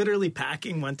was literally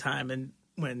packing one time and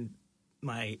when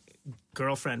my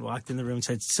girlfriend walked in the room and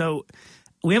said, so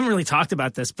we haven't really talked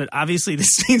about this, but obviously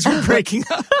this means we're breaking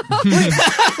up.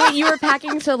 Wait, you were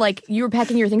packing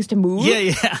your things to move?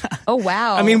 Yeah. Oh,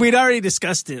 wow. I mean, we'd already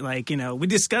discussed it. Like, you know, we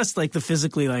discussed like the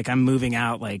physically, like I'm moving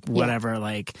out, like whatever,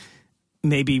 like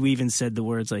maybe we even said the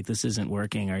words like this isn't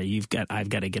working or I've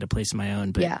got to get a place of my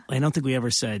own. But I don't think we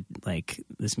ever said like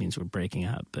this means we're breaking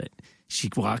up. But she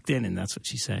walked in and that's what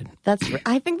she said.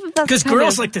 I think that's because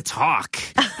girls like to talk.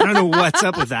 I don't know what's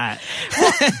up with that.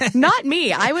 Well, not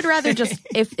me. I would rather just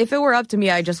if it were up to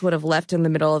me, I just would have left in the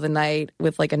middle of the night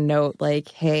with like a note like,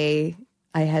 hey,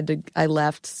 I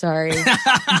left. Sorry.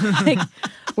 Like,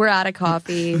 we're out of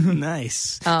coffee.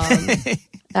 Nice. I'm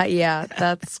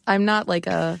not like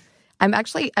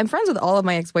I'm friends with all of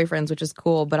my ex-boyfriends, which is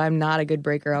cool, but I'm not a good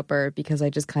breaker-upper because I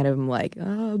just kind of am like,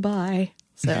 oh, bye.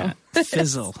 So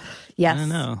fizzle. Yes. I don't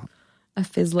know. A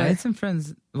fizzler. I had some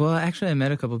friends. Well, actually, I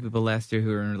met a couple of people last year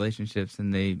who were in relationships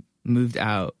and they moved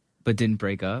out but didn't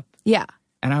break up. Yeah.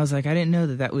 And I was like, I didn't know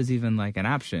that was even like an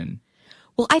option.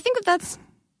 Well, I think that's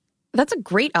a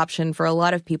great option for a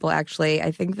lot of people, actually. I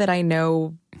think that I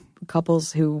know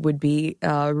couples who would be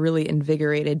really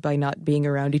invigorated by not being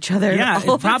around each other. Yeah,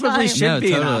 all it probably the time. should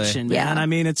be totally. an option, man. Yeah. I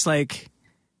mean, it's like,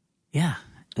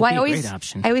 Well, a great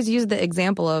option. I always use the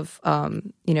example of,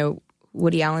 you know,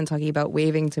 Woody Allen talking about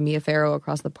waving to Mia Farrow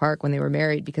across the park when they were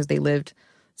married because they lived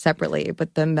separately.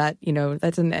 But then that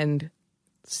didn't end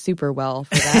super well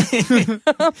for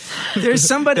that. There's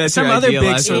some other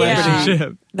big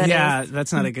celebrity.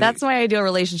 That's not a good. That's my ideal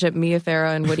relationship: Mia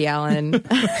Farrow and Woody Allen,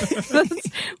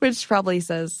 which probably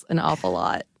says an awful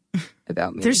lot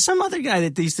about me. There's some other guy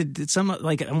that used to did some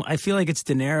like I feel like it's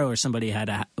De Niro or somebody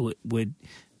would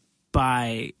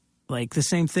buy like the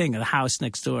same thing, a house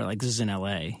next door. Like this is in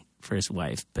L.A. for his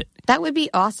wife, but that would be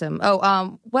awesome.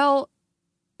 Oh,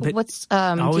 what's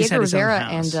Diego Rivera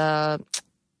and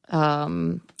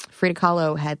Frida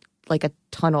Kahlo had like a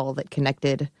tunnel that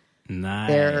connected.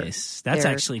 Nice. That's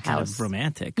actually house. Kind of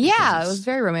romantic. Yeah, it was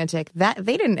very romantic. That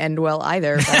they didn't end well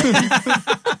either.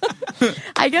 But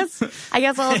I guess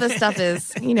all of this stuff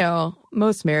is, you know,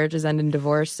 most marriages end in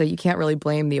divorce, so you can't really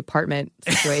blame the apartment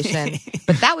situation.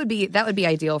 But that would be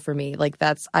ideal for me. Like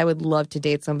I would love to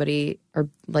date somebody or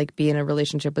like be in a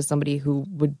relationship with somebody who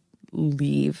would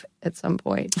leave at some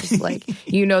point. Just like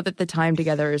you know that the time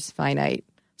together is finite.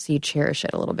 So you cherish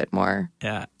it a little bit more.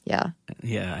 Yeah.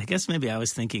 I guess maybe I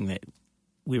was thinking that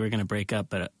we were going to break up,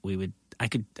 but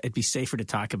it'd be safer to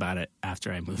talk about it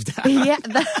after I moved out. Yeah.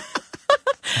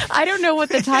 I don't know what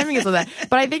the timing is of that,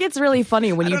 but I think it's really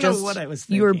funny when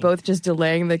you were both just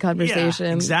delaying the conversation.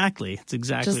 Yeah, exactly. It's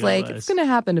exactly just what like it was. it's going to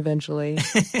happen eventually.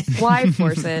 Why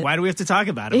force it? Why do we have to talk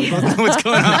about it? We both know what's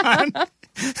going on.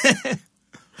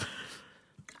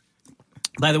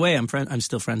 By the way, I'm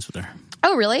still friends with her.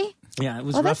 Oh, really? Yeah, it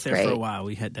was rough there for a while.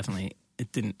 We had there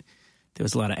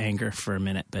was a lot of anger for a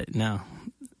minute, but no.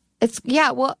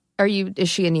 Well, is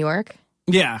she in New York?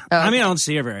 Yeah. Oh, okay. I mean, I don't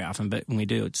see her very often, but when we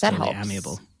do, it's totally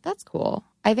amiable. That's cool.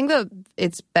 I think that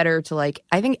it's better to I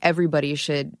think everybody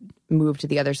should move to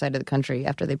the other side of the country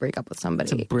after they break up with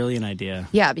somebody. It's a brilliant idea.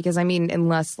 Yeah, because I mean,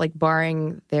 unless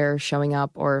barring their showing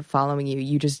up or following you,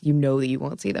 you know that you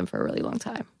won't see them for a really long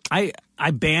time. I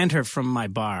banned her from my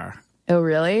bar. Oh,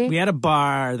 really? We had a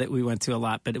bar that we went to a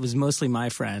lot, but it was mostly my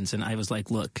friends. And I was like,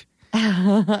 look,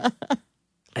 I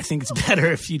think it's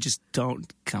better if you just don't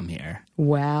come here.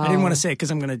 Wow. I didn't want to say it because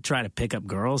I'm going to try to pick up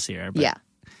girls here. But yeah,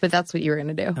 but that's what you were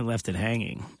going to do. I left it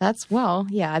hanging. That's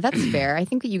fair. I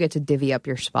think that you get to divvy up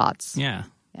your spots. Yeah.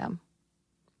 Yeah.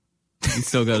 You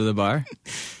still go to the bar?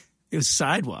 It was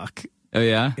Sidewalk. Oh,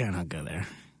 yeah? Yeah, I don't go there.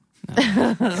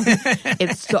 No.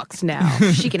 It sucks now.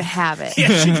 She can have it. Yeah,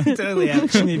 she can totally have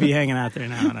it. She may be hanging out there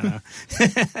now. I don't know.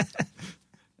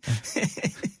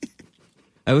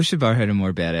 I wish the bar had a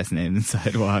more badass name than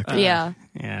Sidewalk. Yeah.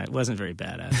 Yeah, it wasn't very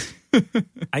badass.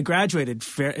 I graduated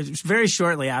very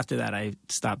shortly after that. I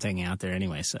stopped hanging out there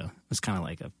anyway, so it was kind of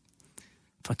like a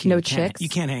fuck you. No you chicks? You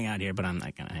can't hang out here, but I'm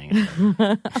not going to hang out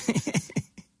there.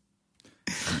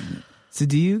 So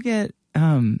do you get I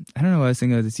don't know what I was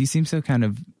thinking of this. You seem so kind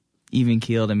of even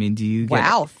keeled. I mean, do you get...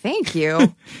 Wow, thank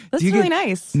you. That's really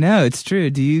nice. No, it's true.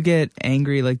 Do you get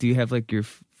angry? Like, do you have like your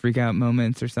freak out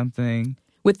moments or something?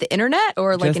 With the internet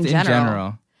or like Just in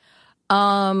general?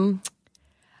 I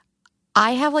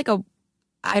have like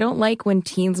I don't like when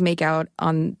teens make out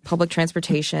on public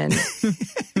transportation.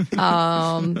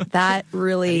 That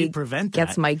really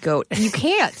gets my goat. You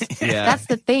can't. Yeah, that's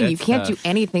the thing. You can't tough. do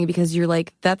anything because you're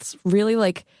like, that's really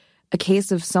like a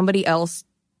case of somebody else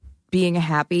being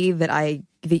happy that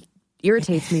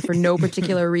irritates me for no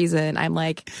particular reason. I'm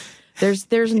like,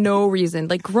 there's no reason.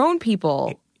 Like grown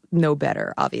people know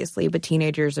better, obviously, but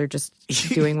teenagers are just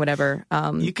doing whatever.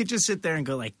 You could just sit there and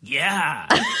go like, yeah.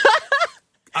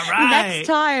 All right. Next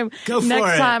time,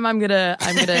 I'm gonna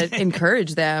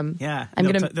encourage them. Yeah,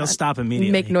 they'll stop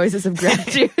immediately. Make noises of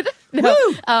gratitude. No.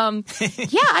 Yeah,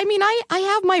 I mean, I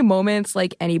have my moments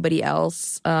like anybody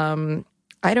else.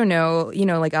 I don't know,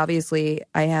 like obviously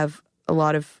I have a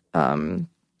lot of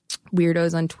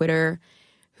weirdos on Twitter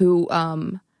who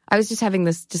I was just having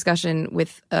this discussion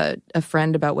with a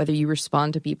friend about whether you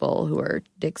respond to people who are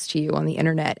dicks to you on the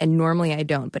internet, and normally I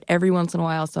don't, but every once in a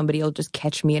while somebody will just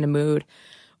catch me in a mood,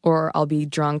 or I'll be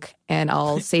drunk and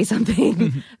I'll say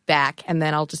something back and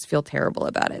then I'll just feel terrible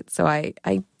about it. So I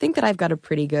think that I've got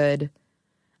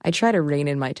I try to rein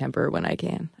in my temper when I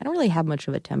can. I don't really have much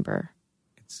of a temper.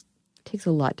 It takes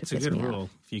a lot to piss me off. It's a good rule.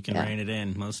 If you can rein it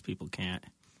in, most people can't.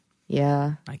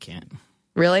 Yeah. I can't.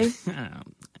 Really? I don't know.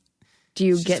 Do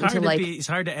you get into like... It's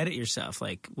hard to edit yourself,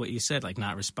 like what you said, like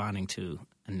not responding to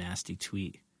a nasty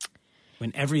tweet.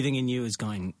 When everything in you is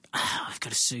going, I've got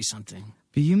to say something.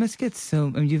 But you must get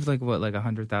you have like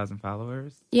 100,000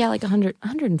 followers? Yeah, like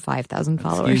 105,000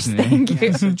 followers. Excuse me. Thank you.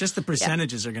 Yeah, so just the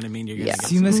percentages are going to mean you're going to get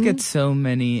So you must get so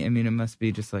many. I mean, it must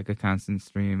be just like a constant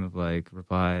stream of like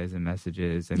replies and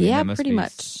messages. I mean, that must pretty be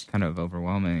much. Kind of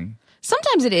overwhelming.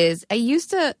 Sometimes it is. I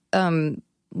used to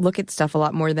look at stuff a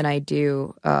lot more than I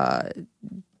do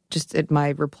just at my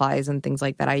replies and things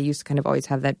like that. I used to kind of always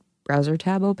have that browser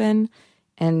tab open.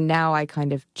 And now I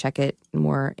kind of check it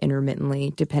more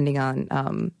intermittently, depending on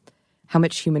how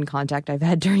much human contact I've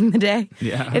had during the day.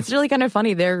 Yeah. It's really kind of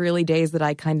funny. There are really days that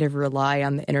I kind of rely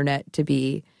on the internet to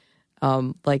be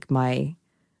like my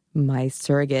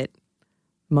surrogate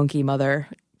monkey mother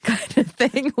kind of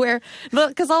thing.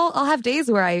 Because I'll have days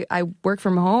where I work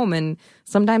from home, and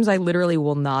sometimes I literally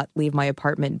will not leave my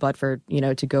apartment but for,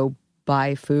 to go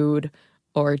buy food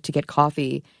or to get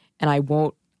coffee, and I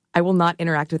will not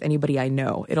interact with anybody I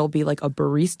know. It'll be like a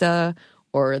barista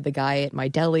or the guy at my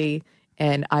deli,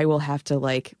 and I will have to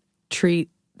like treat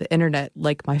the internet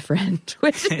like my friend,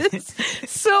 which is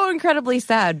so incredibly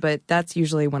sad, but that's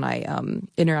usually when I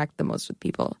interact the most with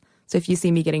people. So if you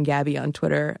see me getting Gabby on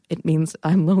Twitter, it means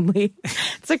I'm lonely.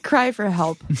 It's a cry for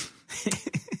help.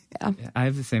 Yeah. I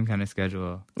have the same kind of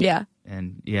schedule. Yeah.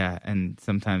 And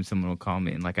sometimes someone will call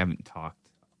me and like I haven't talked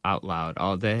out loud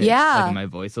all day. Yeah. Like my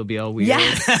voice will be all weird. Yeah.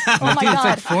 Oh my Dude,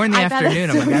 God. it's like 4 in the I've had afternoon.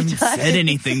 that I'm like, so I haven't many said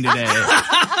anything today.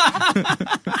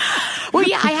 Well,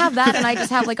 yeah, I have that, and I just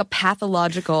have like a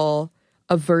pathological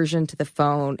aversion to the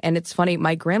phone. And it's funny,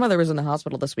 my grandmother was in the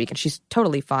hospital this week, and she's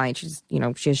totally fine. She's,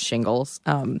 she has shingles.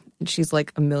 She's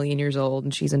like 1,000,000 years old,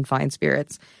 and she's in fine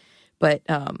spirits. But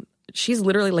she's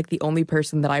literally like the only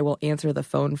person that I will answer the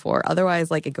phone for. Otherwise,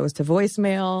 like it goes to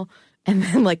voicemail, and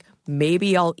then like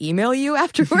maybe I'll email you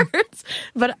afterwards.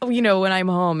 But when I'm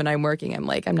home and I'm working, I'm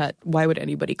like, why would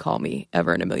anybody call me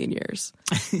ever in 1,000,000 years?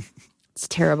 It's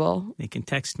terrible. They can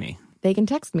text me. They can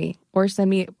text me or send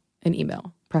me an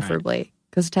email, preferably.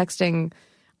 Because texting,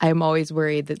 I'm always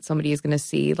worried that somebody is going to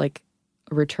see like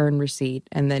a return receipt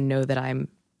and then know that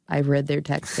I've read their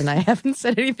text and I haven't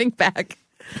said anything back.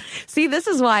 See, this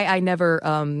is why I never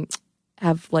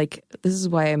this is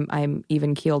why I'm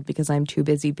even keeled, because I'm too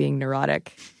busy being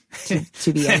neurotic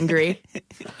to be angry.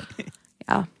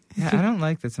 Yeah. Yeah, I don't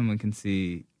like that someone can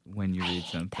see when you read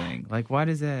something. Like, why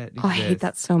does that exist? Oh, I hate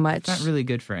that so much. It's not really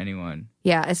good for anyone.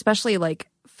 Yeah, especially like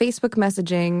Facebook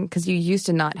messaging, because you used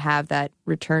to not have that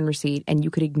return receipt and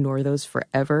you could ignore those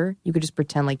forever. You could just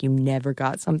pretend like you never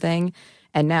got something.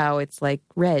 And now it's like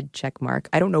red check mark.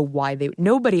 I don't know why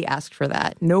nobody asked for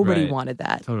that. Nobody wanted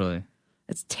that. Totally.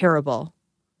 It's terrible.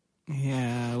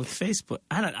 Yeah, with Facebook,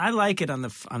 I like it on the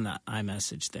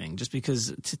iMessage thing, just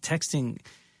because texting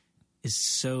is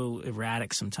so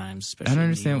erratic sometimes. Especially I don't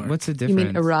understand. What's the difference? You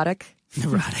mean erotic?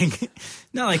 Erotic?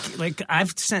 No, like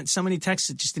I've sent so many texts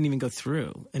that just didn't even go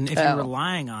through. And if you're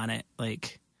relying on it,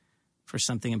 like for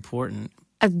something important,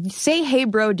 say, "Hey,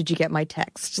 bro, did you get my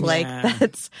text?" Like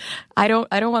that's. I don't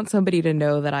want somebody to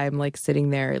know that I'm like sitting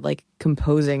there like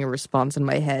composing a response in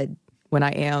my head when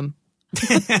I am.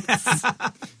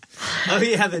 Oh,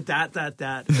 yeah,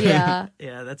 the ... Yeah.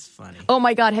 Yeah, that's funny. Oh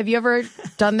my God, have you ever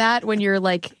done that when you're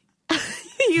like,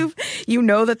 you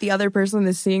know that the other person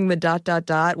is seeing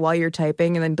the ... while you're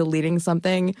typing and then deleting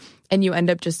something, and you end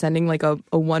up just sending like a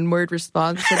one-word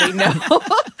response so they know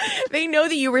they know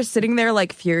that you were sitting there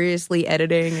like furiously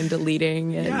editing and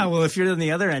deleting. And Yeah, well, if you're on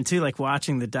the other end too, like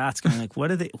watching the dots, going like,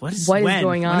 what is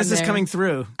going on When is this there? coming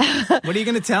through? What are you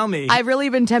going to tell me? I've really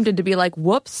been tempted to be like,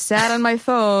 whoops, sat on my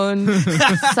phone.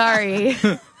 Sorry.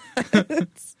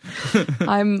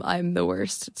 I'm the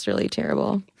worst. It's really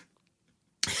terrible.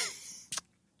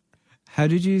 How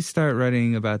did you start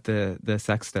writing about the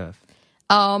sex stuff?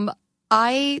 Well,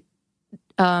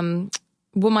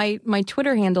 my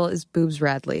Twitter handle is Boobs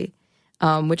Radley,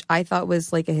 which I thought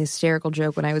was like a hysterical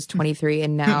joke when I was 23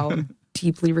 and now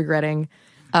deeply regretting.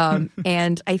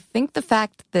 And I think the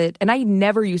fact that, and I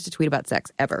never used to tweet about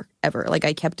sex ever. Like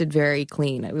I kept it very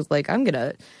clean. I was like, I'm going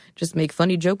to just make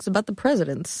funny jokes about the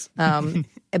presidents.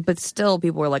 But still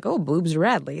people were like, oh, Boobs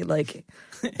Radley. Like,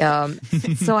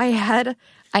 so I had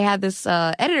this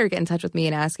editor get in touch with me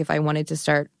and ask if I wanted to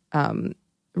start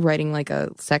writing like a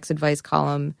sex advice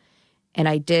column. And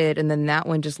I did. And then that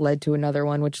one just led to another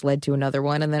one, which led to another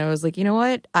one. And then I was like, you know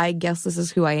what? I guess this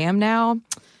is who I am now.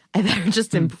 I better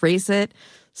just embrace it.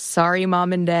 Sorry,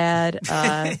 mom and dad.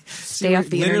 Stay off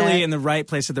the literally internet. in the right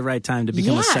place at the right time to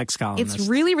become a sex columnist. It's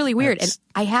really, really weird. And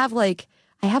I have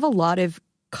a lot of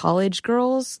college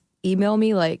girls email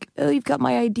me like, oh, you've got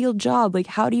my ideal job. Like,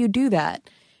 how do you do that?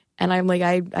 And I'm like,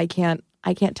 I can't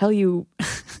tell you.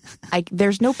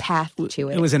 There's no path to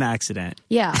it. It was an accident.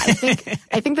 Yeah,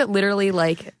 I think that literally,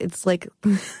 like, it's like,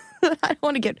 I don't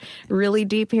want to get really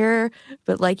deep here,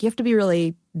 but like, you have to be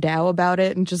really dow about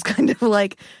it and just kind of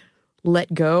like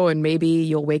let go, and maybe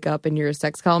you'll wake up and you're a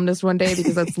sex columnist one day,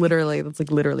 because that's literally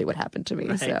what happened to me.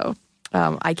 Right. So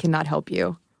I cannot help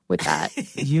you with that.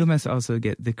 You must also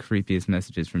get the creepiest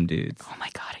messages from dudes. Oh my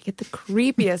God, I get the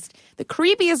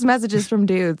creepiest messages from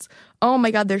dudes. Oh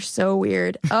my God, they're so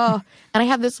weird. Oh, and I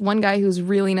have this one guy who's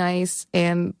really nice,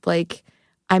 and like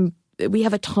we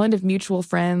have a ton of mutual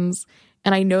friends,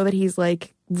 and I know that he's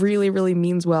like really, really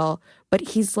means well, but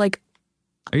he's like,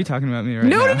 are you talking about me right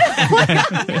now?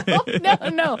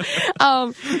 No.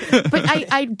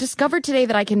 But I discovered today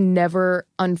that I can never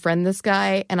unfriend this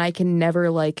guy, and I can never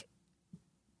like,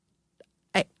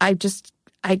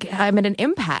 I'm at an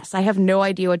impasse. I have no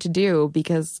idea what to do,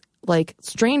 because like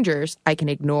strangers I can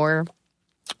ignore,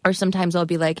 or sometimes I'll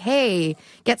be like, hey,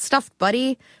 get stuffed,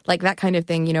 buddy, like that kind of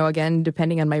thing, you know, again,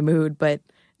 depending on my mood. But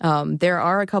there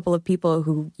are a couple of people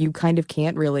who you kind of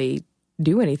can't really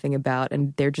do anything about,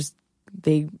 and they're just,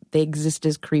 they exist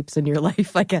as creeps in your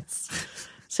life, I guess.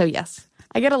 So yes,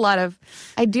 I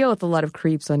deal with a lot of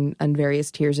creeps on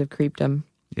various tiers of creepdom.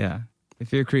 Yeah.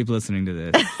 If you're a creep listening to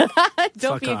this,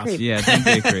 don't be a creep. Yeah, don't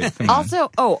be a creep. Come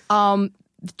on.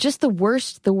 Just the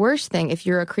worst thing, if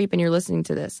you're a creep and you're listening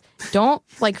to this, don't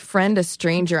like friend a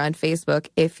stranger on Facebook.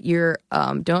 If you're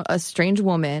a strange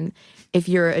woman, if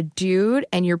you're a dude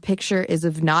and your picture is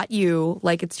of not you,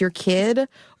 like it's your kid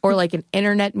or like an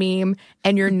internet meme,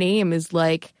 and your name is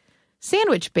like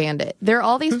Sandwich Bandit. There are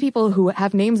all these people who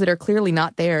have names that are clearly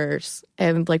not theirs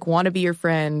and like want to be your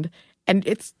friend. And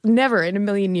it's never in a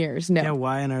million years. No. Yeah,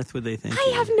 why on earth would they think?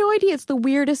 I have no idea. It's the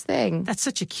weirdest thing. That's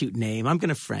such a cute name. I'm going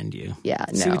to friend you. Yeah,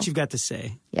 no. See what you've got to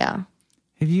say. Yeah.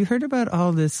 Have you heard about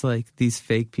all this, like, these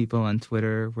fake people on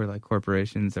Twitter where, like,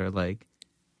 corporations are, like,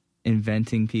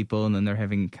 inventing people and then they're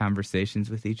having conversations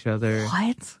with each other?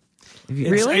 What?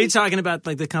 Really? Are you talking about,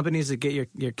 like, the companies that get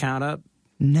your count up?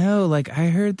 No, like, I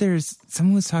heard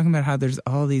someone was talking about how there's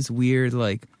all these weird,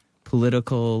 like,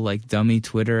 political, like, dummy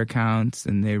Twitter accounts,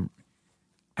 and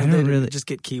I don't really just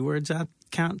get keywords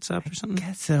counts up or something. I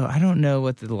guess so. I don't know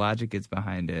what the logic is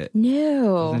behind it.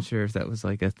 No, I wasn't sure if that was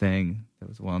like a thing that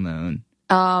was well known.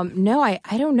 No, I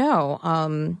don't know.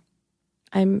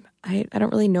 I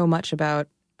don't really know much about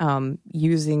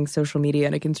using social media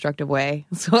in a constructive way,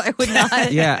 so I would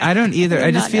not. Yeah, I don't either.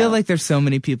 I just feel like there's so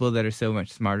many people that are so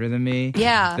much smarter than me.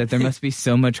 Yeah, that there must be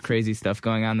so much crazy stuff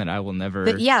going on that I will never.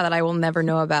 That I will never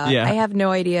know about. Yeah. I have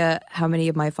no idea how many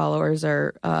of my followers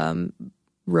are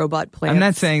robot plants. I'm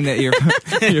not saying that your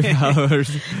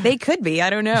followers. They could be. I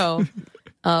don't know.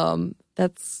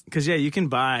 That's because you can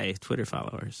buy Twitter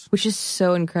followers, which is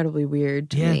so incredibly weird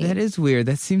to me. Yeah, that is weird.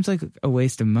 That seems like a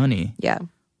waste of money. Yeah.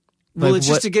 Well, it's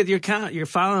just to get your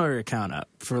follower account up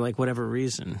for like whatever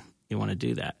reason you want to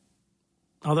do that.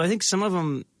 Although I think some of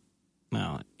them,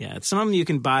 some of them you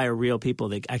can buy are real people.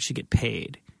 They actually get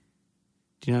paid.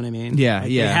 Do you know what I mean? Yeah,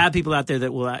 They have people out there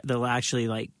that they'll actually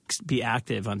like be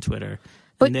active on Twitter,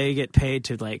 and they get paid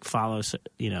to like follow,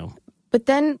 But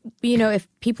then, if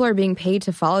people are being paid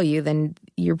to follow you, then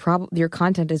your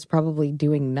content is probably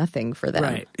doing nothing for them.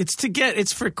 Right.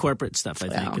 It's for corporate stuff, I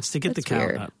think. It's to get the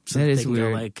count up. So that they is can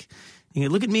weird. Go like,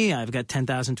 look at me, I've got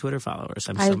 10,000 Twitter followers.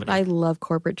 I'm somebody. I love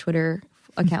corporate Twitter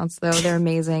accounts, though. They're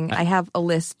amazing. I have a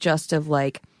list just of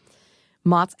like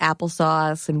Mott's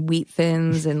applesauce and Wheat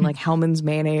Thins and like Hellman's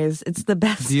mayonnaise. It's the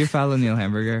best. Do you follow Neil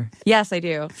Hamburger? Yes, I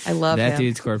do. I love that him.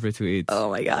 dude's corporate tweets. Oh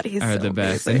my God, he's are so the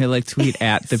best. amazing. And he'll like tweet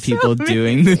at the people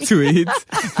doing the tweets.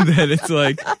 That it's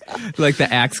like the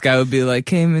axe guy would be like,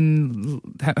 came and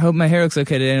hope my hair looks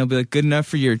okay today. And he'll be like, good enough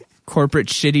for your corporate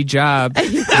shitty job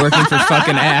working for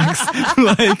fucking Axe.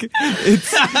 Like, it's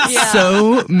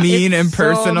so mean and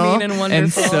personal so mean and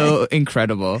wonderful. so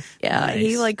incredible. Yeah, Nice.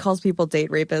 he like calls people date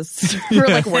rapists for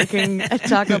like working at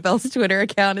Taco Bell's Twitter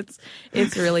account.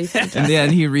 It's really fantastic. And then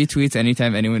he retweets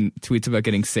anytime anyone tweets about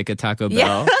getting sick at Taco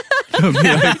Bell. He'll be He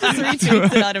like, just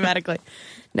retweets it automatically.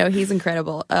 No, he's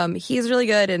incredible. He's really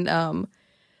good, and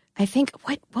I think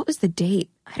what was the date?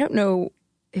 I don't know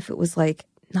if it was like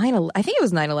 9/11. I think it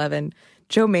was 9/11.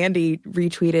 Joe Mandy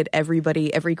retweeted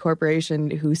every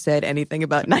corporation who said anything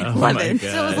about 9/11.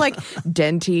 So it was like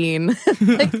Dentine.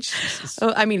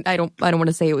 I mean, I don't want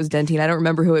to say it was Dentine. I don't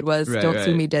remember who it was. Don't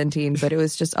sue me, Dentine. But it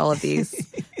was just all of these.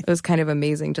 It was kind of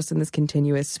amazing, just in this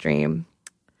continuous stream.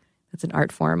 It's an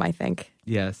art form, I think.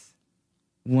 yes.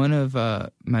 One of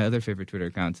my other favorite Twitter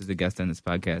accounts is a guest on this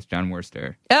podcast, John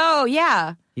Worster. Oh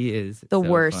yeah, He is the so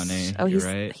worst. funny. Oh, You're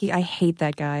right. I hate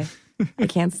that guy. I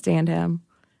can't stand him.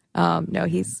 No,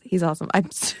 he's awesome.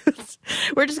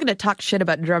 We're just gonna talk shit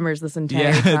about drummers this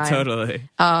entire time. Yeah, totally.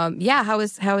 How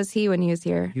was he when he was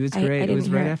here? He was great. It was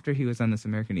right after he was on this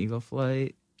American Eagle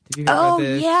flight. Did you hear about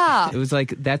this? Yeah. It was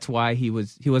like that's why he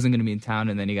wasn't going to be in town,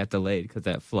 and then he got delayed because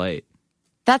that flight.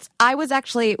 I was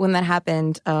actually, when that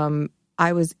happened,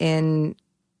 I was in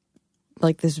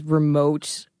like this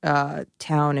remote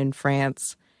town in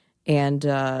France,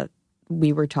 and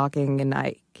we were talking,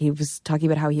 and he was talking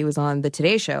about how he was on the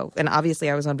Today Show, and obviously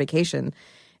I was on vacation,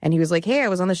 and he was like, "Hey, I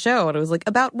was on the show," and I was like,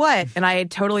 "About what?" And I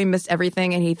had totally missed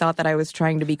everything, and he thought that I was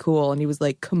trying to be cool, and he was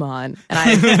like, "Come on," and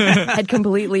I had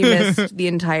completely missed the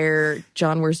entire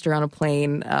John Worster on a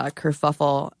plane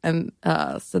kerfuffle, and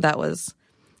so that was.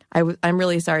 I'm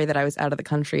really sorry that I was out of the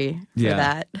country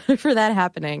for for that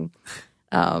happening.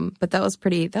 But that was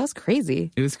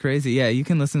crazy. It was crazy. Yeah, you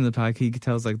can listen to the podcast. He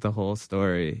tells like the whole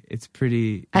story. It's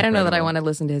pretty. I don't know that I incredible. want to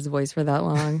listen to his voice for that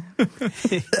long.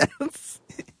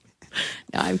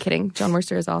 No, I'm kidding. John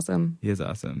Worster is awesome. He is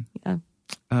awesome.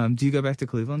 Yeah. Do you go back to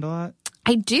Cleveland a lot?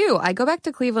 I do. I go back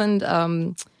to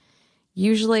Cleveland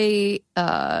usually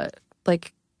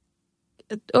like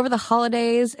over the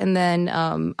holidays, and then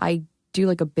I do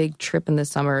like a big trip in the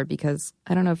summer because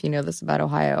I don't know if you know this about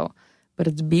Ohio, but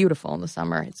it's beautiful in the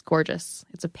summer. It's gorgeous.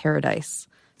 It's a paradise.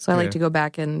 So I like to go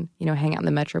back and, hang out in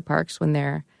the metro parks when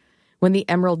the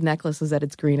emerald necklace is at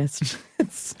its greenest,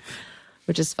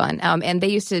 which is fun. And they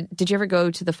used to, did you ever go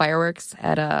to the fireworks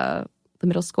at the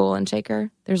middle school in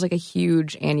Shaker? There's like a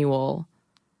huge annual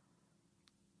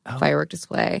firework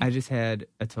display. I just had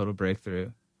a total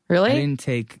breakthrough. Really? I didn't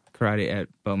take karate at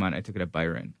Beaumont. I took it at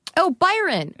Byron. Oh,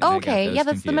 Byron. I got Okay. those Yeah,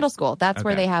 that's the confused. middle school. That's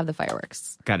where Okay. they have the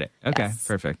fireworks. Got it. Okay, Yes.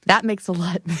 perfect. That makes a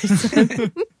lot more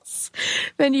sense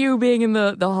than you being in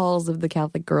the halls of the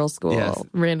Catholic girls' school, Yes.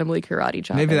 randomly karate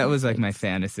chopping. Maybe that was like my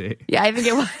fantasy. Yeah, I think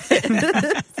it was.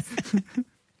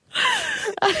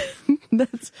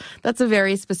 That's a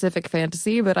very specific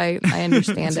fantasy, but I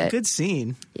understand It's a it. good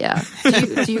scene. Yeah.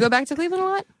 Do you go back to Cleveland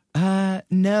a lot?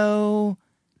 No.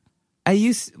 I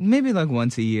used maybe like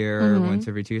once a year or Mm-hmm. once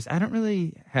every 2 years. I don't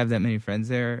really have that many friends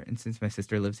there, and since my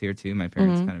sister lives here too, my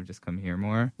parents Mm-hmm. kind of just come here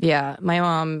more. Yeah, my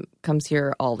mom comes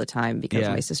here all the time because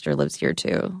Yeah. my sister lives here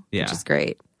too, Yeah. which is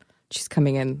great. She's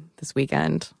coming in this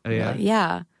weekend. Oh, yeah?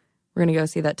 Yeah. We're going to go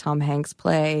see that Tom Hanks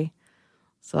play.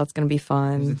 So that's going to be There's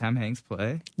fun. a Tom Hanks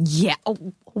play. Yeah. Oh,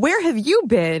 where have you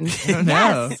been? I don't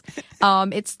know. Yes.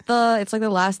 It's like the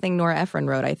last thing Nora Ephron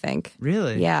wrote, I think.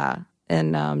 Really? Yeah.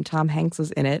 And Tom Hanks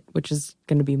was in it, which is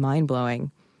going to be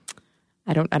mind-blowing.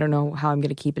 I don't know how I'm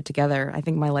going to keep it together. I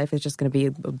think my life is just going to be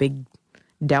a big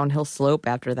downhill slope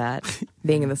after that,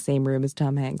 being in the same room as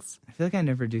Tom Hanks. I feel like I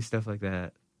never do stuff like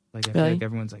that. Like I feel Really? like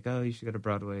everyone's like, "Oh, you should go to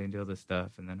Broadway and do all this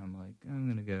stuff," and then I'm like, "I'm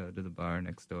gonna go to the bar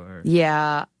next door."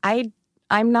 Yeah,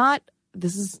 I'm not. I'm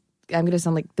going to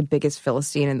sound like the biggest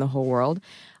Philistine in the whole world.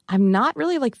 I'm not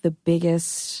really like the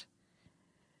biggest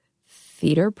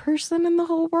theater person in the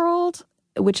whole world,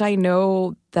 which I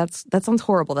know that sounds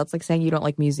horrible. That's like saying you don't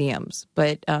like museums,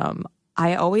 but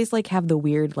I always like have the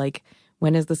weird like,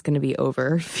 when is this going to be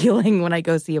over feeling when I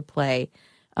go see a play.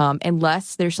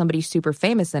 unless there's somebody super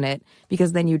famous in it,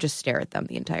 because then you just stare at them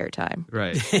the entire time.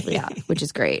 Right. Yeah, which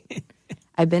is great.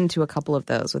 I've been to a couple of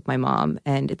those with my mom,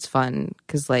 and it's fun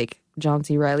because, like, John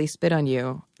C. Reilly spit on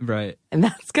you. Right. And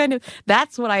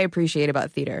that's what I appreciate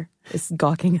about theater, is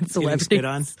gawking at celebrities. Getting spit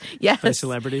on? Yes. By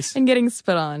celebrities? And getting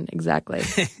spit on, exactly.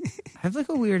 I have like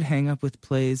a weird hang up with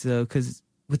plays though, because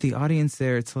with the audience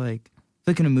there, it's like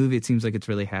in a movie, it seems like it's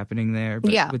really happening there.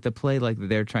 But Yeah. with the play, like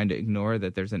they're trying to ignore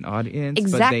that there's an audience,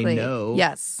 Exactly. but they know.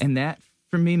 Yes. And that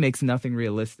for me makes nothing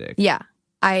realistic. Yeah.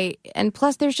 And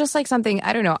plus there's just like something,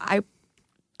 I don't know,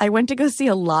 I went to go see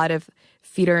a lot of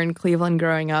theater in Cleveland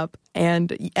growing up,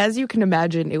 and as you can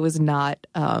imagine, it was not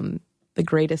the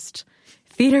greatest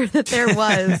theater that there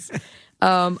was.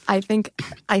 I think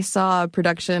I saw a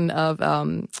production of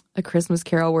A Christmas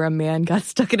Carol where a man got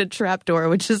stuck in a trapdoor,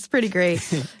 which is pretty great.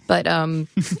 But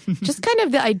just kind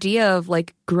of the idea of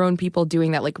like grown people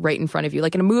doing that like right in front of you.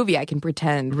 Like in a movie, I can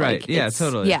pretend. Right. Like, Yeah, it's-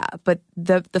 totally. Yeah. But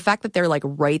the fact that they're like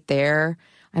right there,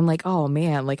 I'm like, oh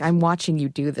man, like I'm watching you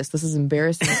do this. This is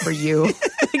embarrassing for you.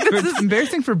 It's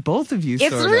embarrassing for both of you, It's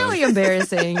sort of. really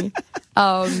embarrassing.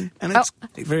 And it's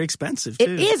very expensive, too.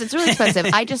 It is. It's really expensive.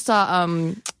 I just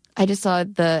saw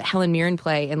the Helen Mirren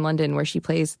play in London where she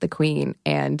plays the Queen,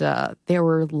 and there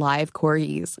were live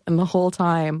corgis, and the whole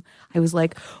time I was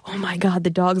like, "Oh my God, the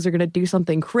dogs are gonna do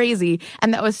something crazy!"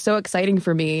 And that was so exciting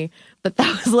for me. That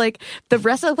was like the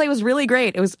rest of the play was really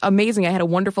great. It was amazing. I had a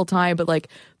wonderful time, but like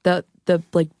the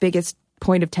like biggest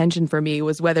point of tension for me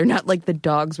was whether or not like the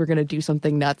dogs were going to do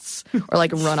something nuts or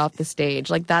like run off the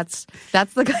stage. Like that's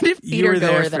the kind of theater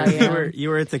goer that I am. You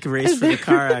were at the race for the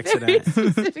car accident.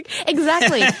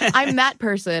 Exactly. I'm that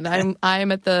person.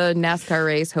 I'm at the NASCAR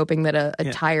race hoping that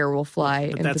a tire will fly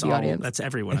But into that's the all. audience. That's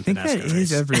everyone I at the think that NASCAR is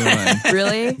race. everyone.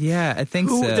 Really? Yeah, I think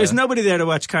so. There's nobody there to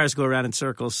watch cars go around in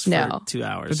circles No. for 2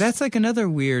 hours. But that's like another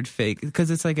weird fake,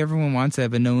 because it's like everyone wants that,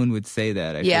 but no one would say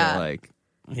that, I Yeah. feel like.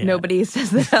 Yeah. Nobody says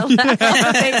that out loud.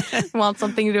 They want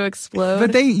something to explode.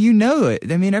 But you know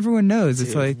it. I mean, everyone knows.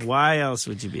 It's like, why else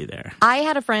would you be there? I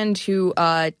had a friend who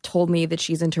told me that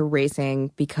she's into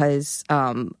racing because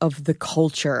of the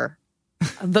culture.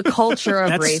 The culture of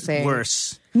That's raying.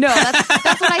 worse. No, that's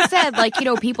what I said. Like, you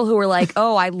know, people who were like,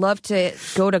 oh, I love to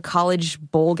go to college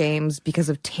bowl games because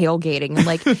of tailgating. I'm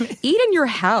like, eat in your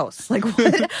house. Like,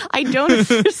 what? I don't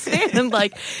understand.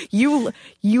 Like, you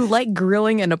like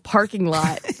grilling in a parking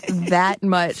lot that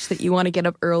much that you want to get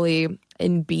up early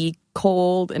and be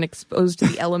cold and exposed to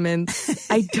the elements.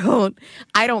 I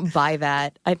don't buy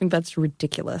that. I think that's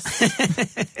ridiculous.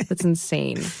 That's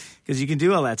insane. Because you can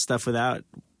do all that stuff without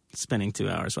spending 2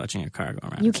 hours watching a car go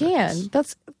around. You in circles. can.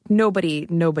 That's nobody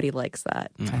likes that.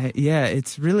 yeah,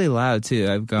 it's really loud too.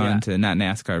 I've gone Yeah. to not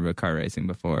NASCAR but car racing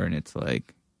before, and it's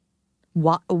like,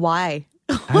 Why? Why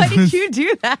did you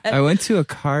do that? I went to a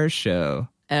car show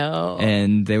Oh.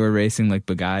 and they were racing like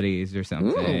Bugattis or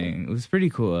something. It was pretty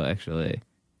cool, actually.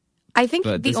 I think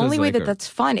But the this only was way like that's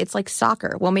fun, it's like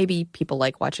soccer. Well, maybe people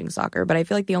like watching soccer, but I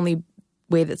feel like the only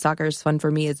way that soccer is fun for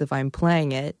me is if I'm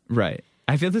playing it. Right.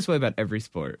 I feel this way about every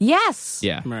sport. Yes.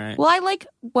 Yeah. Right.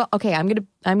 Well, okay, I'm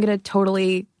gonna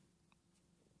totally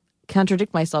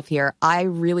contradict myself here. I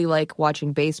really like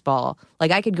watching baseball.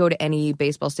 Like, I could go to any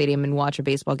baseball stadium and watch a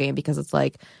baseball game because it's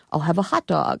like, I'll have a hot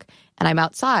dog and I'm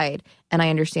outside and I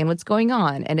understand what's going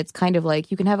on. And it's kind of like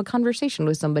you can have a conversation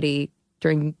with somebody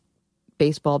during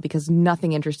baseball because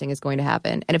nothing interesting is going to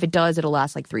happen. And if it does, it'll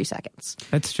last like 3 seconds.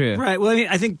 That's true. Right. Well, I mean,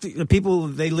 I think the people,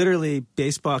 they literally,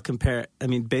 baseball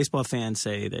fans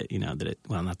say that, you know, that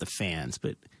well, not the fans,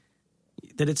 but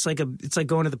that it's like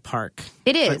going to the park.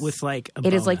 It is. But with like a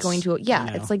It is like bonus, going to you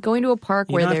know? it's like going to a park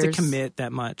You where don't have there's to commit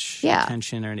that much Yeah.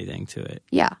 attention or anything to it.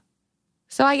 Yeah.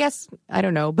 So I guess, I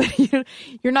don't know, but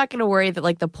you're not going to worry that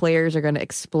like the players are going to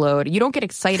explode. You don't get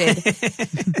excited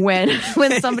when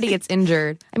somebody gets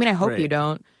injured. I mean, I hope Right. you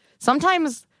don't.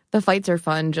 Sometimes the fights are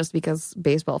fun just because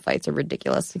baseball fights are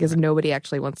ridiculous because nobody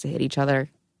actually wants to hit each other.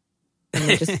 And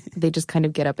they just kind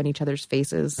of get up in each other's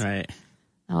faces. Right.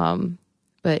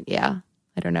 But yeah,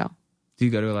 I don't know. Do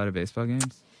you go to a lot of baseball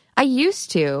games? I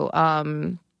used to.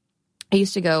 I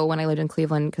used to go when I lived in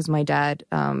Cleveland because my dad,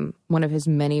 one of his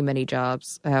many, many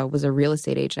jobs, was a real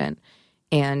estate agent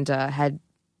and had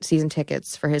season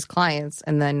tickets for his clients.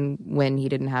 And then when he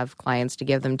didn't have clients to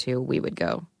give them to, we would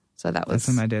go. So that was...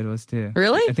 That's what my dad was too.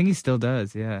 Really? I think he still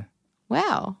does, yeah.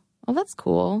 Wow. Well, that's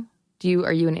cool.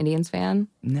 Are you an Indians fan?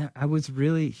 No, I was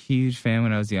really huge fan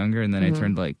when I was younger, and then I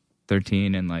turned like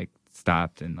 13 and like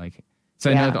stopped and like... So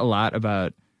I know a lot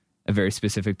about a very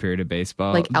specific period of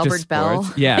baseball. Like just Albert Bell?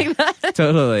 sports. Yeah,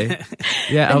 totally.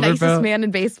 Yeah, The Albert nicest Bell. man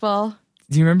in baseball?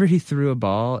 Do you remember he threw a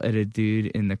ball at a dude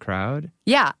in the crowd?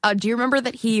 Yeah. Do you remember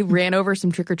that he ran over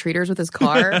some trick-or-treaters with his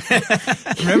car?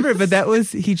 Remember, but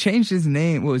he changed his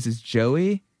name. What was his,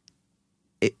 Joey?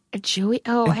 Joey?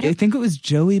 Oh, I think it was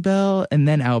Joey Bell and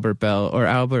then Albert Bell, or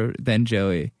Albert then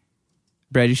Joey.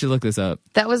 Brad, you should look this up.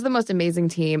 That was the most amazing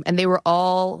team. And they were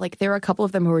all, like, there were a couple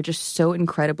of them who were just so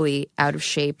incredibly out of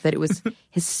shape that it was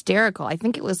hysterical. I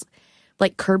think it was,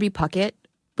 like, Kirby Puckett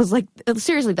was, like,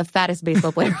 seriously the fattest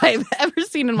baseball player I've ever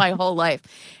seen in my whole life.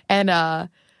 And,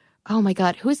 oh, my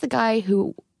God, who's the guy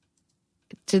who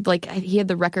did, like, he had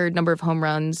the record number of home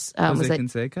runs? Was it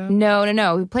Canseco?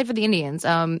 No. He played for the Indians.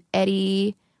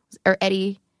 Eddie.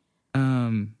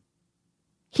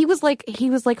 He was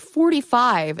like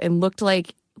 45 and looked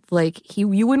like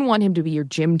you wouldn't want him to be your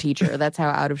gym teacher. That's how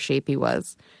out of shape he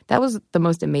was. That was the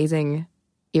most amazing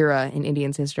era in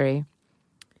Indians history.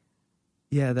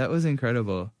 Yeah, that was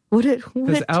incredible. What a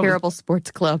terrible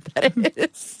sports club that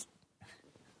is.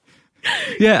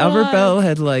 Yeah, Albert Bell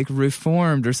had like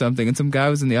reformed or something, and some guy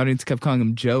was in the audience kept calling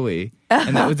him Joey,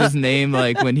 and that was his name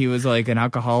like when he was like an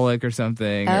alcoholic or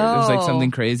something. Or it was like something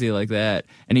crazy like that,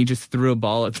 and he just threw a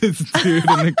ball at this dude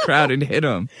in the crowd and hit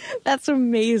him. That's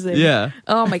amazing. Yeah.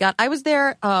 Oh my God, I was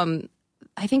there. I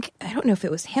don't know if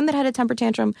it was him that had a temper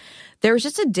tantrum. There was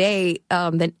just a day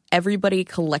that everybody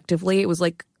collectively, it was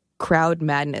like crowd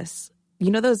madness. You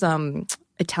know those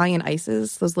Italian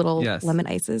ices, those little lemon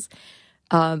ices.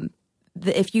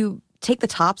 If you take the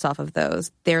tops off of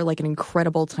those, they're like an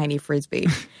incredible tiny Frisbee.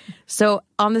 So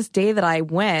on this day that I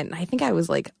went, I think I was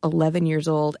like 11 years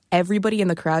old, everybody in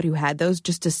the crowd who had those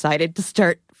just decided to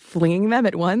start flinging them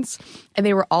at once. And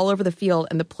they were all over the field,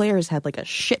 and the players had like a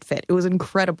shit fit. It was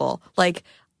incredible. Like,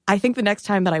 I think the next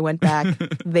time that I went back,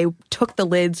 they took the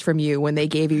lids from you when they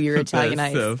gave you your Italian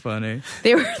ice. That's so funny.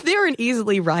 They were an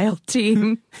easily riled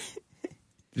team.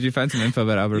 Did you find some info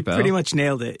about Albert Bell? Pretty much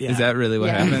nailed it. Yeah. Is that really what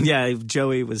happened? Yeah,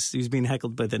 Joey was being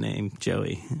heckled by the name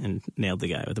Joey and nailed the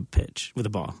guy with a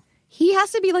ball. He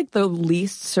has to be like the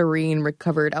least serene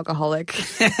recovered alcoholic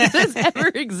that has ever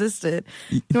existed.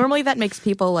 Normally that makes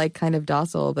people like kind of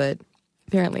docile, but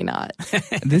apparently not.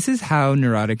 This is how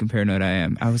neurotic and paranoid I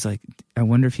am. I was like, I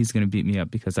wonder if he's going to beat me up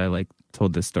because I like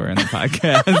told this story on the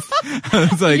podcast. I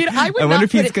was like, I would not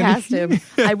put it past him.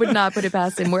 I would not put it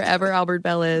past him wherever Albert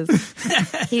Bell is.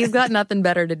 He's got nothing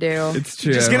better to do. It's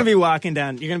true. You're going to be walking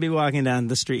down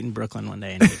the street in Brooklyn one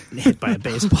day and get hit by a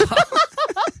baseball.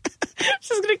 It's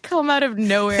just going to come out of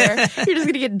nowhere. You're just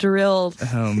going to get drilled.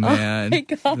 Oh, man.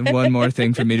 Oh, one more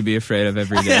thing for me to be afraid of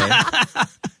every day.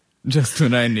 Just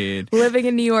what I need. Living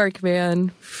in New York,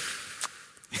 man.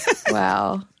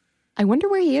 Wow. I wonder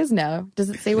where he is now. Does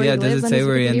it say where he lives? Yeah, does it say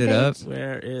where he ended up?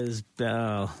 Where is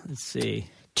Bell? Let's see.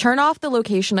 Turn off the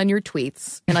location on your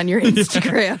tweets and on your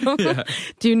Instagram. Yeah.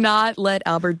 Do not let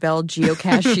Albert Bell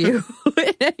geocache you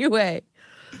in any way.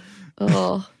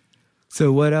 Oh.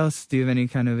 So what else? Do you have any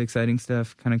kind of exciting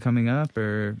stuff kind of coming up?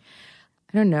 Or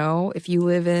I don't know. If you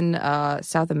live in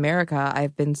South America,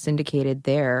 I've been syndicated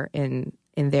there in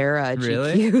their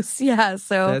really? GQs. Yeah,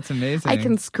 so that's amazing. I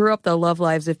can screw up the love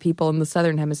lives of people in the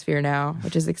Southern Hemisphere now,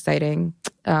 which is exciting.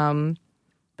 But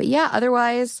yeah,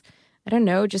 otherwise, I don't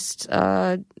know, just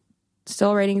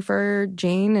still writing for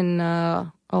Jane and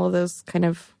all of those kind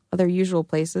of other usual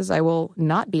places. I will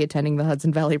not be attending the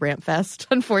Hudson Valley Ramp Fest,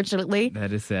 unfortunately.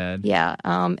 That is sad. Yeah.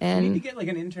 And you need to get like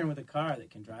an intern with a car that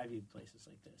can drive you places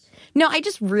like this. No, I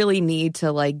just really need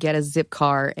to like get a zip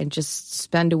car and just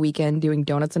spend a weekend doing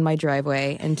donuts in my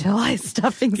driveway until I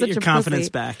stop being such a pussy. Get your confidence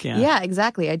back, yeah. Yeah,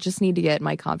 exactly. I just need to get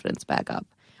my confidence back up.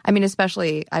 I mean,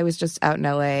 especially I was just out in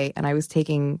LA and I was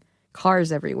taking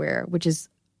cars everywhere, which is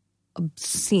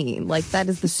obscene. Like that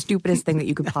is the stupidest thing that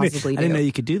you could possibly do. I didn't know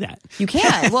you could do that. You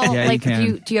can. Well, yeah, like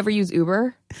do you ever use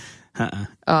Uber?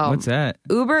 What's that?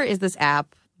 Uber is this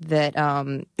app that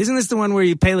isn't this the one where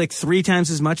you pay like 3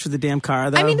 times as much for the damn car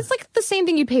though? I mean, it's like the same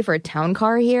thing you'd pay for a town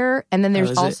car here, and then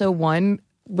there's also one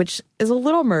which is a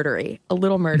little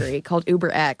murdery called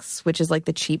Uber X, which is like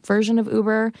the cheap version of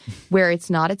Uber, where it's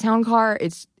not a town car,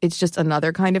 it's just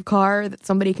another kind of car that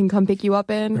somebody can come pick you up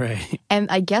in. Right. And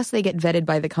I guess they get vetted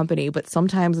by the company, but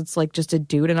sometimes it's like just a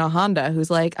dude in a Honda who's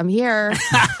like, I'm here.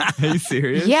 Are you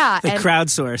serious? Yeah. They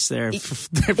crowdsource their it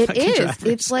is. drivers.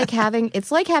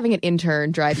 It's like having an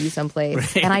intern drive you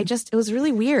someplace. Right. And it was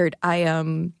really weird.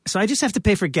 So I just have to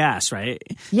pay for gas, right?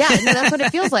 Yeah, no, that's what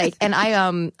it feels like. And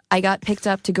I got picked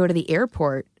up to go to the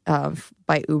airport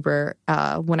by Uber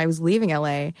when I was leaving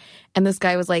LA, and this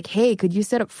guy was like, "Hey, could you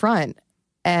sit up front?"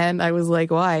 And I was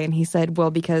like, "Why?" And he said, "Well,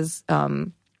 because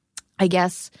I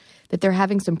guess that they're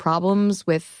having some problems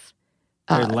with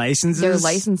Their licenses? Their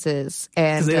licenses.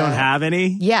 And Because they don't have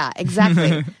any? Yeah,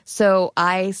 exactly. So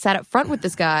I sat up front with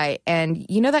this guy, and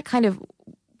you know that kind of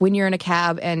when you're in a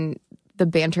cab and the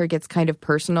banter gets kind of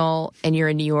personal and you're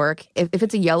in New York, if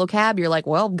it's a yellow cab, you're like,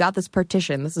 well, got this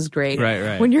partition. This is great.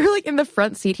 Right. When you're like in the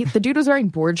front seat, the dude was wearing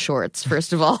board shorts,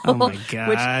 first of all. Oh, my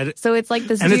God. So it's like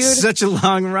this and dude. And it's such a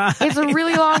long ride. It's a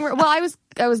really long ride. Well,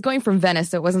 I was going from Venice,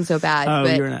 so it wasn't so bad. Oh,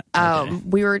 but you're not. Okay.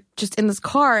 We were just in this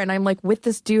car, and I'm like with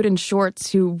this dude in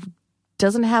shorts who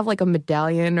doesn't have like a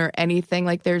medallion or anything.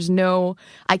 Like there's no,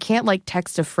 I can't like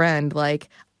text a friend like,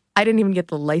 I didn't even get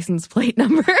the license plate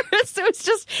number. So it's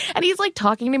just, and he's like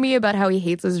talking to me about how he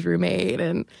hates his roommate.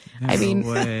 And I mean,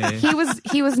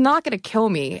 he was not going to kill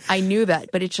me. I knew that,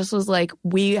 but it just was like,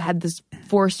 we had this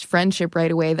forced friendship right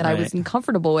away that I was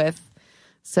uncomfortable with.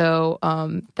 So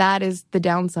that is the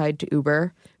downside to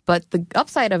Uber. But the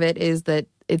upside of it is that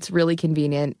it's really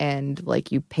convenient, and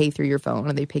like you pay through your phone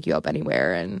and they pick you up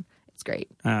anywhere, and it's great.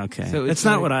 Okay. So it's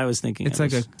not what I was thinking. It's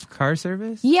like a car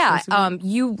service? Yeah.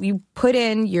 You put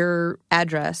in your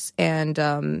address,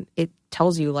 and it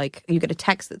tells you, like, you get a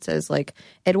text that says, like,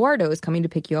 Eduardo is coming to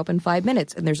pick you up in 5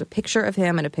 minutes. And there's a picture of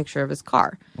him and a picture of his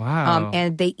car. Wow.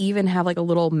 And they even have, like, a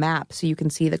little map so you can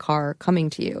see the car coming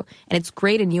to you. And it's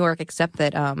great in New York, except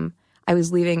that I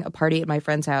was leaving a party at my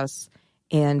friend's house,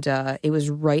 and it was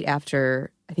right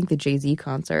after, I think, the Jay-Z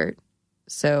concert.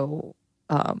 So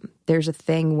there's a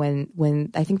thing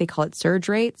when I think they call it surge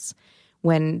rates,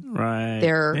 when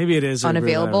they're maybe it is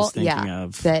unavailable. Of.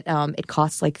 That it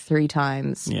costs like 3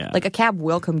 times. Yeah. Like a cab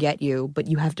will come get you, but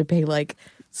you have to pay like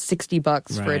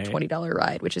 $60 for a $20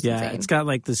 ride, which is insane. It's got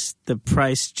like this. The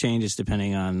price changes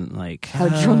depending on like how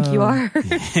drunk you are.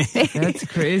 That's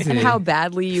crazy. And how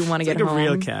badly you want to get like home. a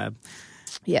real cab.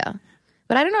 Yeah.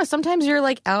 But I don't know. Sometimes you're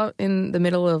like out in the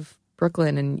middle of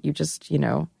Brooklyn and you just,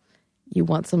 you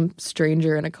want some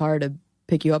stranger in a car to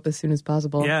pick you up as soon as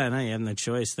possible. Yeah, no, you have no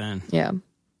choice then. Yeah.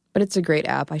 But it's a great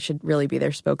app. I should really be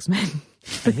their spokesman.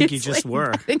 I think you just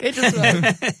were. I think I just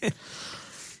was.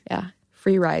 Yeah.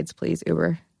 Free rides, please,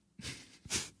 Uber.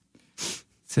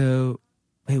 So,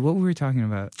 wait, what were we talking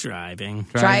about?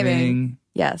 Driving.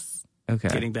 Yes. Okay.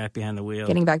 Getting back behind the wheel.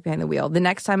 The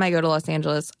next time I go to Los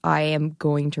Angeles, I am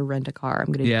going to rent a car.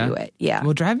 I'm going to do it. Yeah.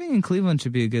 Well, driving in Cleveland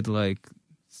should be a good, like,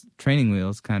 training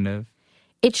wheels, kind of.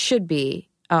 It should be.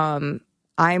 I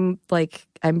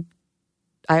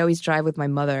always drive with my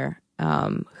mother,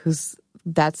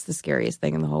 that's the scariest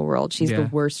thing in the whole world. She's the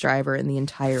worst driver in the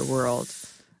entire world.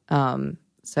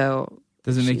 So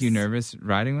does it make you nervous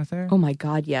riding with her? Oh my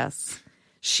God, yes.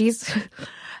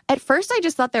 At first I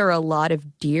just thought there were a lot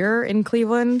of deer in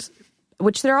Cleveland,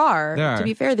 which there are. To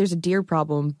be fair, there's a deer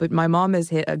problem, but my mom has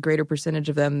hit a greater percentage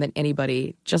of them than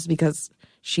anybody just because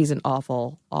she's an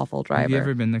awful, awful driver. Have you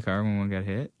ever been in the car when one got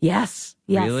hit? Yes.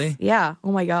 Really? Yeah.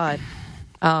 Oh my God.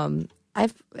 Have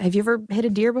you ever hit a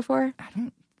deer before? I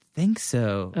don't think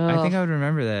so. I think I would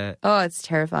remember that. Oh, it's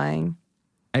terrifying.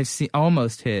 I've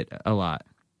almost hit a lot.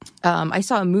 I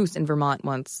saw a moose in Vermont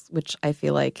once, which I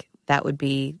feel like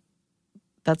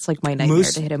that's like my nightmare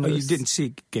to hit a moose. Oh, you didn't see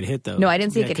it get hit though. No, I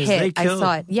didn't see it get hit. I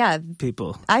saw it. Yeah,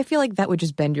 people. I feel like that would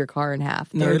just bend your car in half.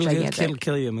 They're gigantic. It'll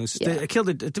kill you, a moose. Yeah. It killed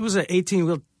it. There was an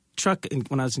 18-wheel truck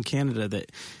when I was in Canada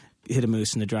that hit a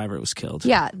moose and the driver was killed.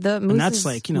 Yeah, the moose. And that's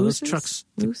like those trucks.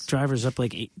 The driver's up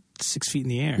like 6 feet in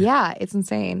the air. Yeah, it's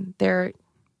insane.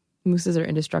 Mooses are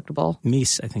indestructible.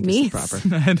 Meese, I think is the proper.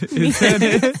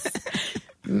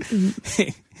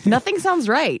 Nothing sounds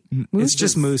right. It's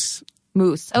just moose.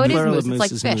 Moose. Oh, it Plural is moose. of It's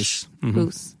like moose fish. moose. Mm-hmm.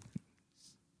 Moose.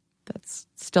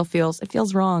 It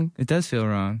feels wrong. It does feel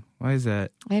wrong. Why is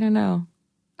that? I don't know.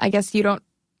 I guess you don't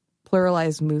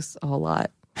pluralize moose a whole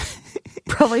lot.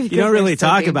 Probably because you don't really so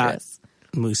talk dangerous. about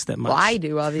moose that much. Well, I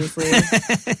do, obviously.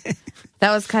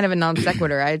 That was kind of a non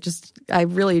sequitur. I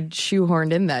really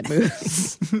shoehorned in that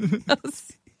moose.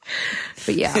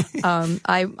 But yeah,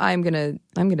 I'm gonna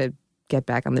get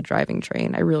back on the driving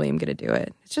train. I really am gonna do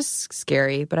it. It's just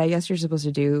scary, but I guess you're supposed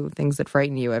to do things that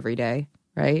frighten you every day,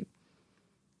 right?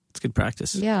 It's good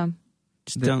practice. Yeah.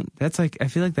 Just don't. That's like, I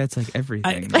feel like that's like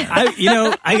everything.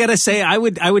 I gotta say, I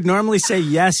would normally say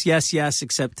yes,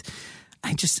 except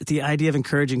the idea of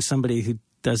encouraging somebody who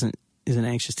isn't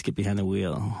anxious to get behind the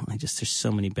wheel. There's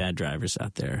so many bad drivers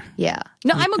out there. Yeah.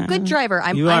 No, I'm a good driver.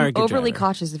 I'm overly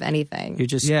cautious of anything.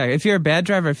 If you're a bad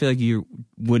driver, I feel like you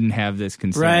wouldn't have this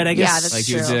concern. Right, I guess. Yeah, that's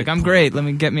you'd true. be like, I'm great. Let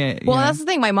me get me Well, that's the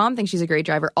thing. My mom thinks she's a great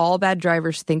driver. All bad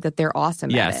drivers think that they're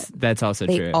awesome at it. Yes, that's also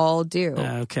they true. all do.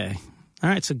 Okay. All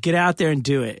right, so get out there and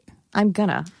do it. I'm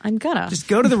gonna. Just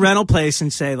go to the rental place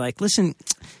and say, like, listen,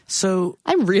 so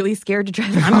I'm really scared to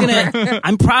drive over.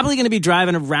 I'm probably gonna be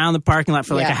driving around the parking lot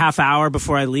for like Yeah. a half hour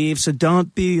before I leave. So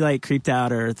don't be like creeped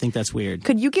out or think that's weird.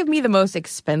 Could you give me the most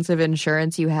expensive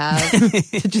insurance you have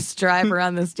to just drive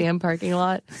around this damn parking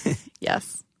lot?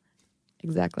 Yes,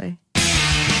 exactly.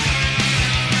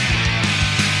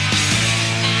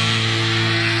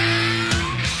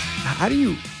 How do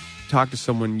you talk to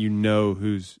someone you know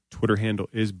whose Twitter handle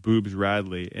is Boobs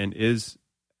Radley and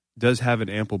does have an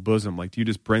ample bosom? Like, do you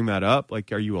just bring that up?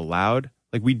 Like, are you allowed?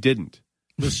 Like, we didn't.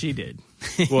 Well, she did.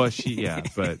 Well,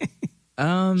 but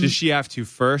does she have to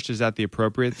first? Is that the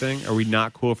appropriate thing? Are we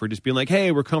not cool for just being like,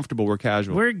 hey, we're comfortable, we're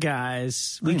casual? We're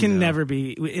guys. We I can know. never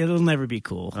be. It'll never be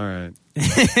cool. All right.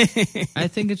 I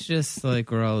think it's just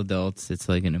like we're all adults. It's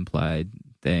like an implied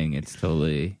thing. It's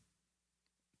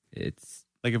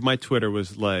Like, if my Twitter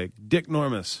was like Dick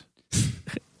Normus,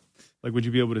 like, would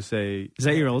you be able to say? Is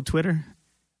that your old Twitter?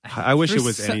 I wish it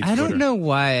was any Twitter. I don't know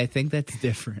why I think that's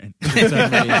different for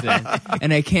some reason.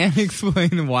 And I can't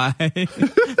explain why.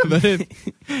 But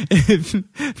if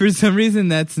for some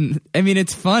reason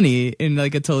it's funny in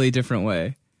like a totally different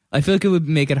way. I feel like it would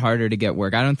make it harder to get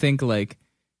work. I don't think like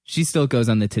she still goes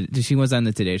on she was on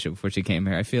the Today Show before she came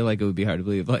here. I feel like it would be hard to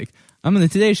believe like, I'm on the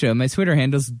Today Show. My Twitter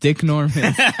handle's Dick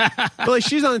Norman. But like,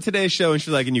 she's on the Today Show and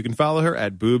she's like, and you can follow her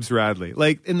at Boobs Radley.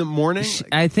 Like in the morning.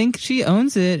 I think she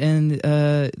owns it, and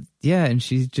and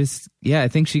she's just I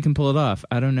think she can pull it off.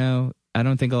 I don't know. I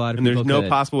don't think a lot of people. And there's no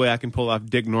could. possible way I can pull off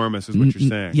Dick Normus, is what you're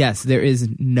saying. Yes, there is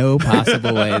no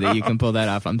possible way that you can pull that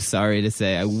off. I'm sorry to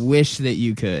say. I wish that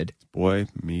you could. Boy,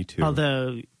 me too.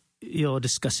 Although you're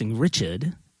discussing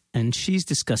Richard, and she's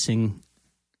discussing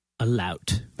a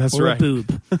lout. That's or right. A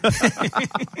boob.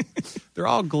 They're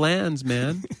all glands,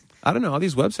 man. I don't know. All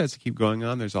these websites that keep going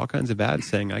on, there's all kinds of ads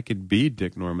saying I could be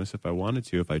Dick Normus if I wanted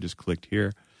to, if I just clicked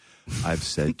here. I've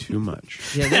said too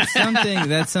much. Yeah,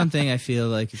 that's something I feel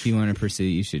like if you want to pursue,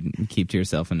 you should keep to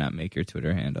yourself and not make your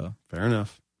Twitter handle. Fair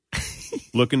enough.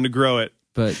 Looking to grow it.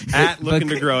 But at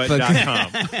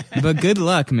lookingtogrowit.com. But good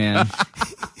luck, man.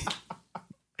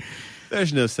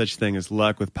 There's no such thing as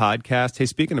luck with podcasts. Hey,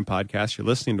 speaking of podcasts, you're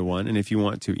listening to one. And if you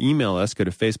want to email us, go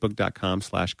to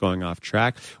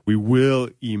facebook.com/goingofftrack. We will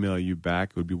email you back.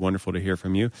 It would be wonderful to hear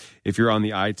from you. If you're on the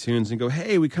iTunes and go,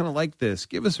 hey, we kind of like this,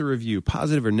 give us a review,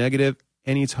 positive or negative.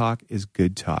 Any talk is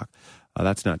good talk.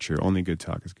 That's not true. Only good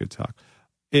talk is good talk.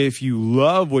 If you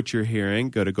love what you're hearing,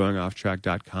 go to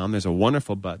goingofftrack.com. There's a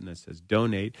wonderful button that says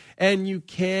donate. And you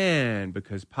can,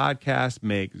 because podcasts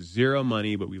make zero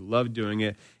money, but we love doing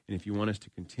it. And if you want us to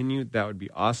continue, that would be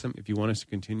awesome. If you want us to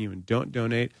continue and don't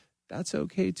donate, that's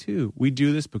okay too. We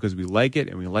do this because we like it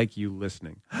and we like you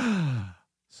listening.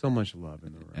 So much love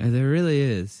in the room. There really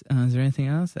is. Is there anything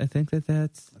else? I think that's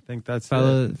it.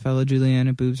 Follow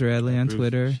Juliana Boobs Radley on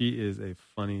Twitter. She is a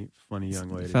funny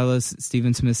young lady. Follow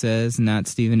Stephen Smith Says, not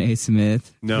Stephen A.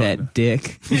 Smith. No.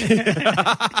 Dick.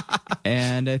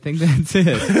 And I think that's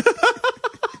it.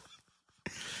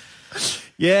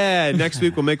 Yeah, next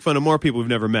week we'll make fun of more people we've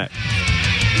never met.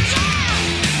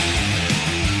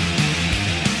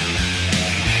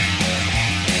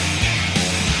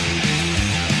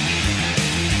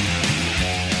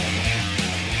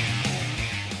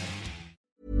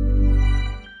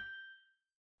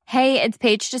 Hey, it's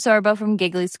Paige DeSorbo from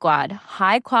Giggly Squad.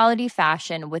 High quality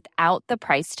fashion without the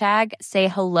price tag. Say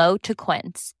hello to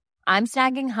Quince. I'm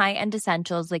snagging high-end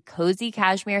essentials like cozy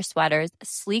cashmere sweaters,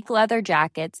 sleek leather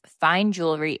jackets, fine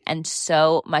jewelry, and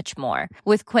so much more.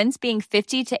 With Quince being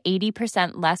 50 to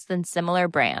 80% less than similar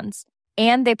brands.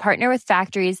 And they partner with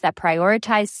factories that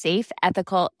prioritize safe,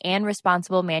 ethical, and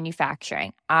responsible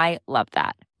manufacturing. I love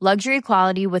that. Luxury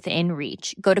quality within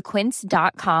reach. Go to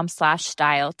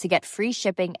quince.com/style to get free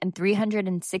shipping and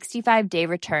 365-day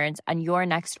returns on your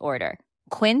next order.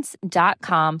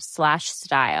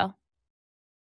 Quince.com/style.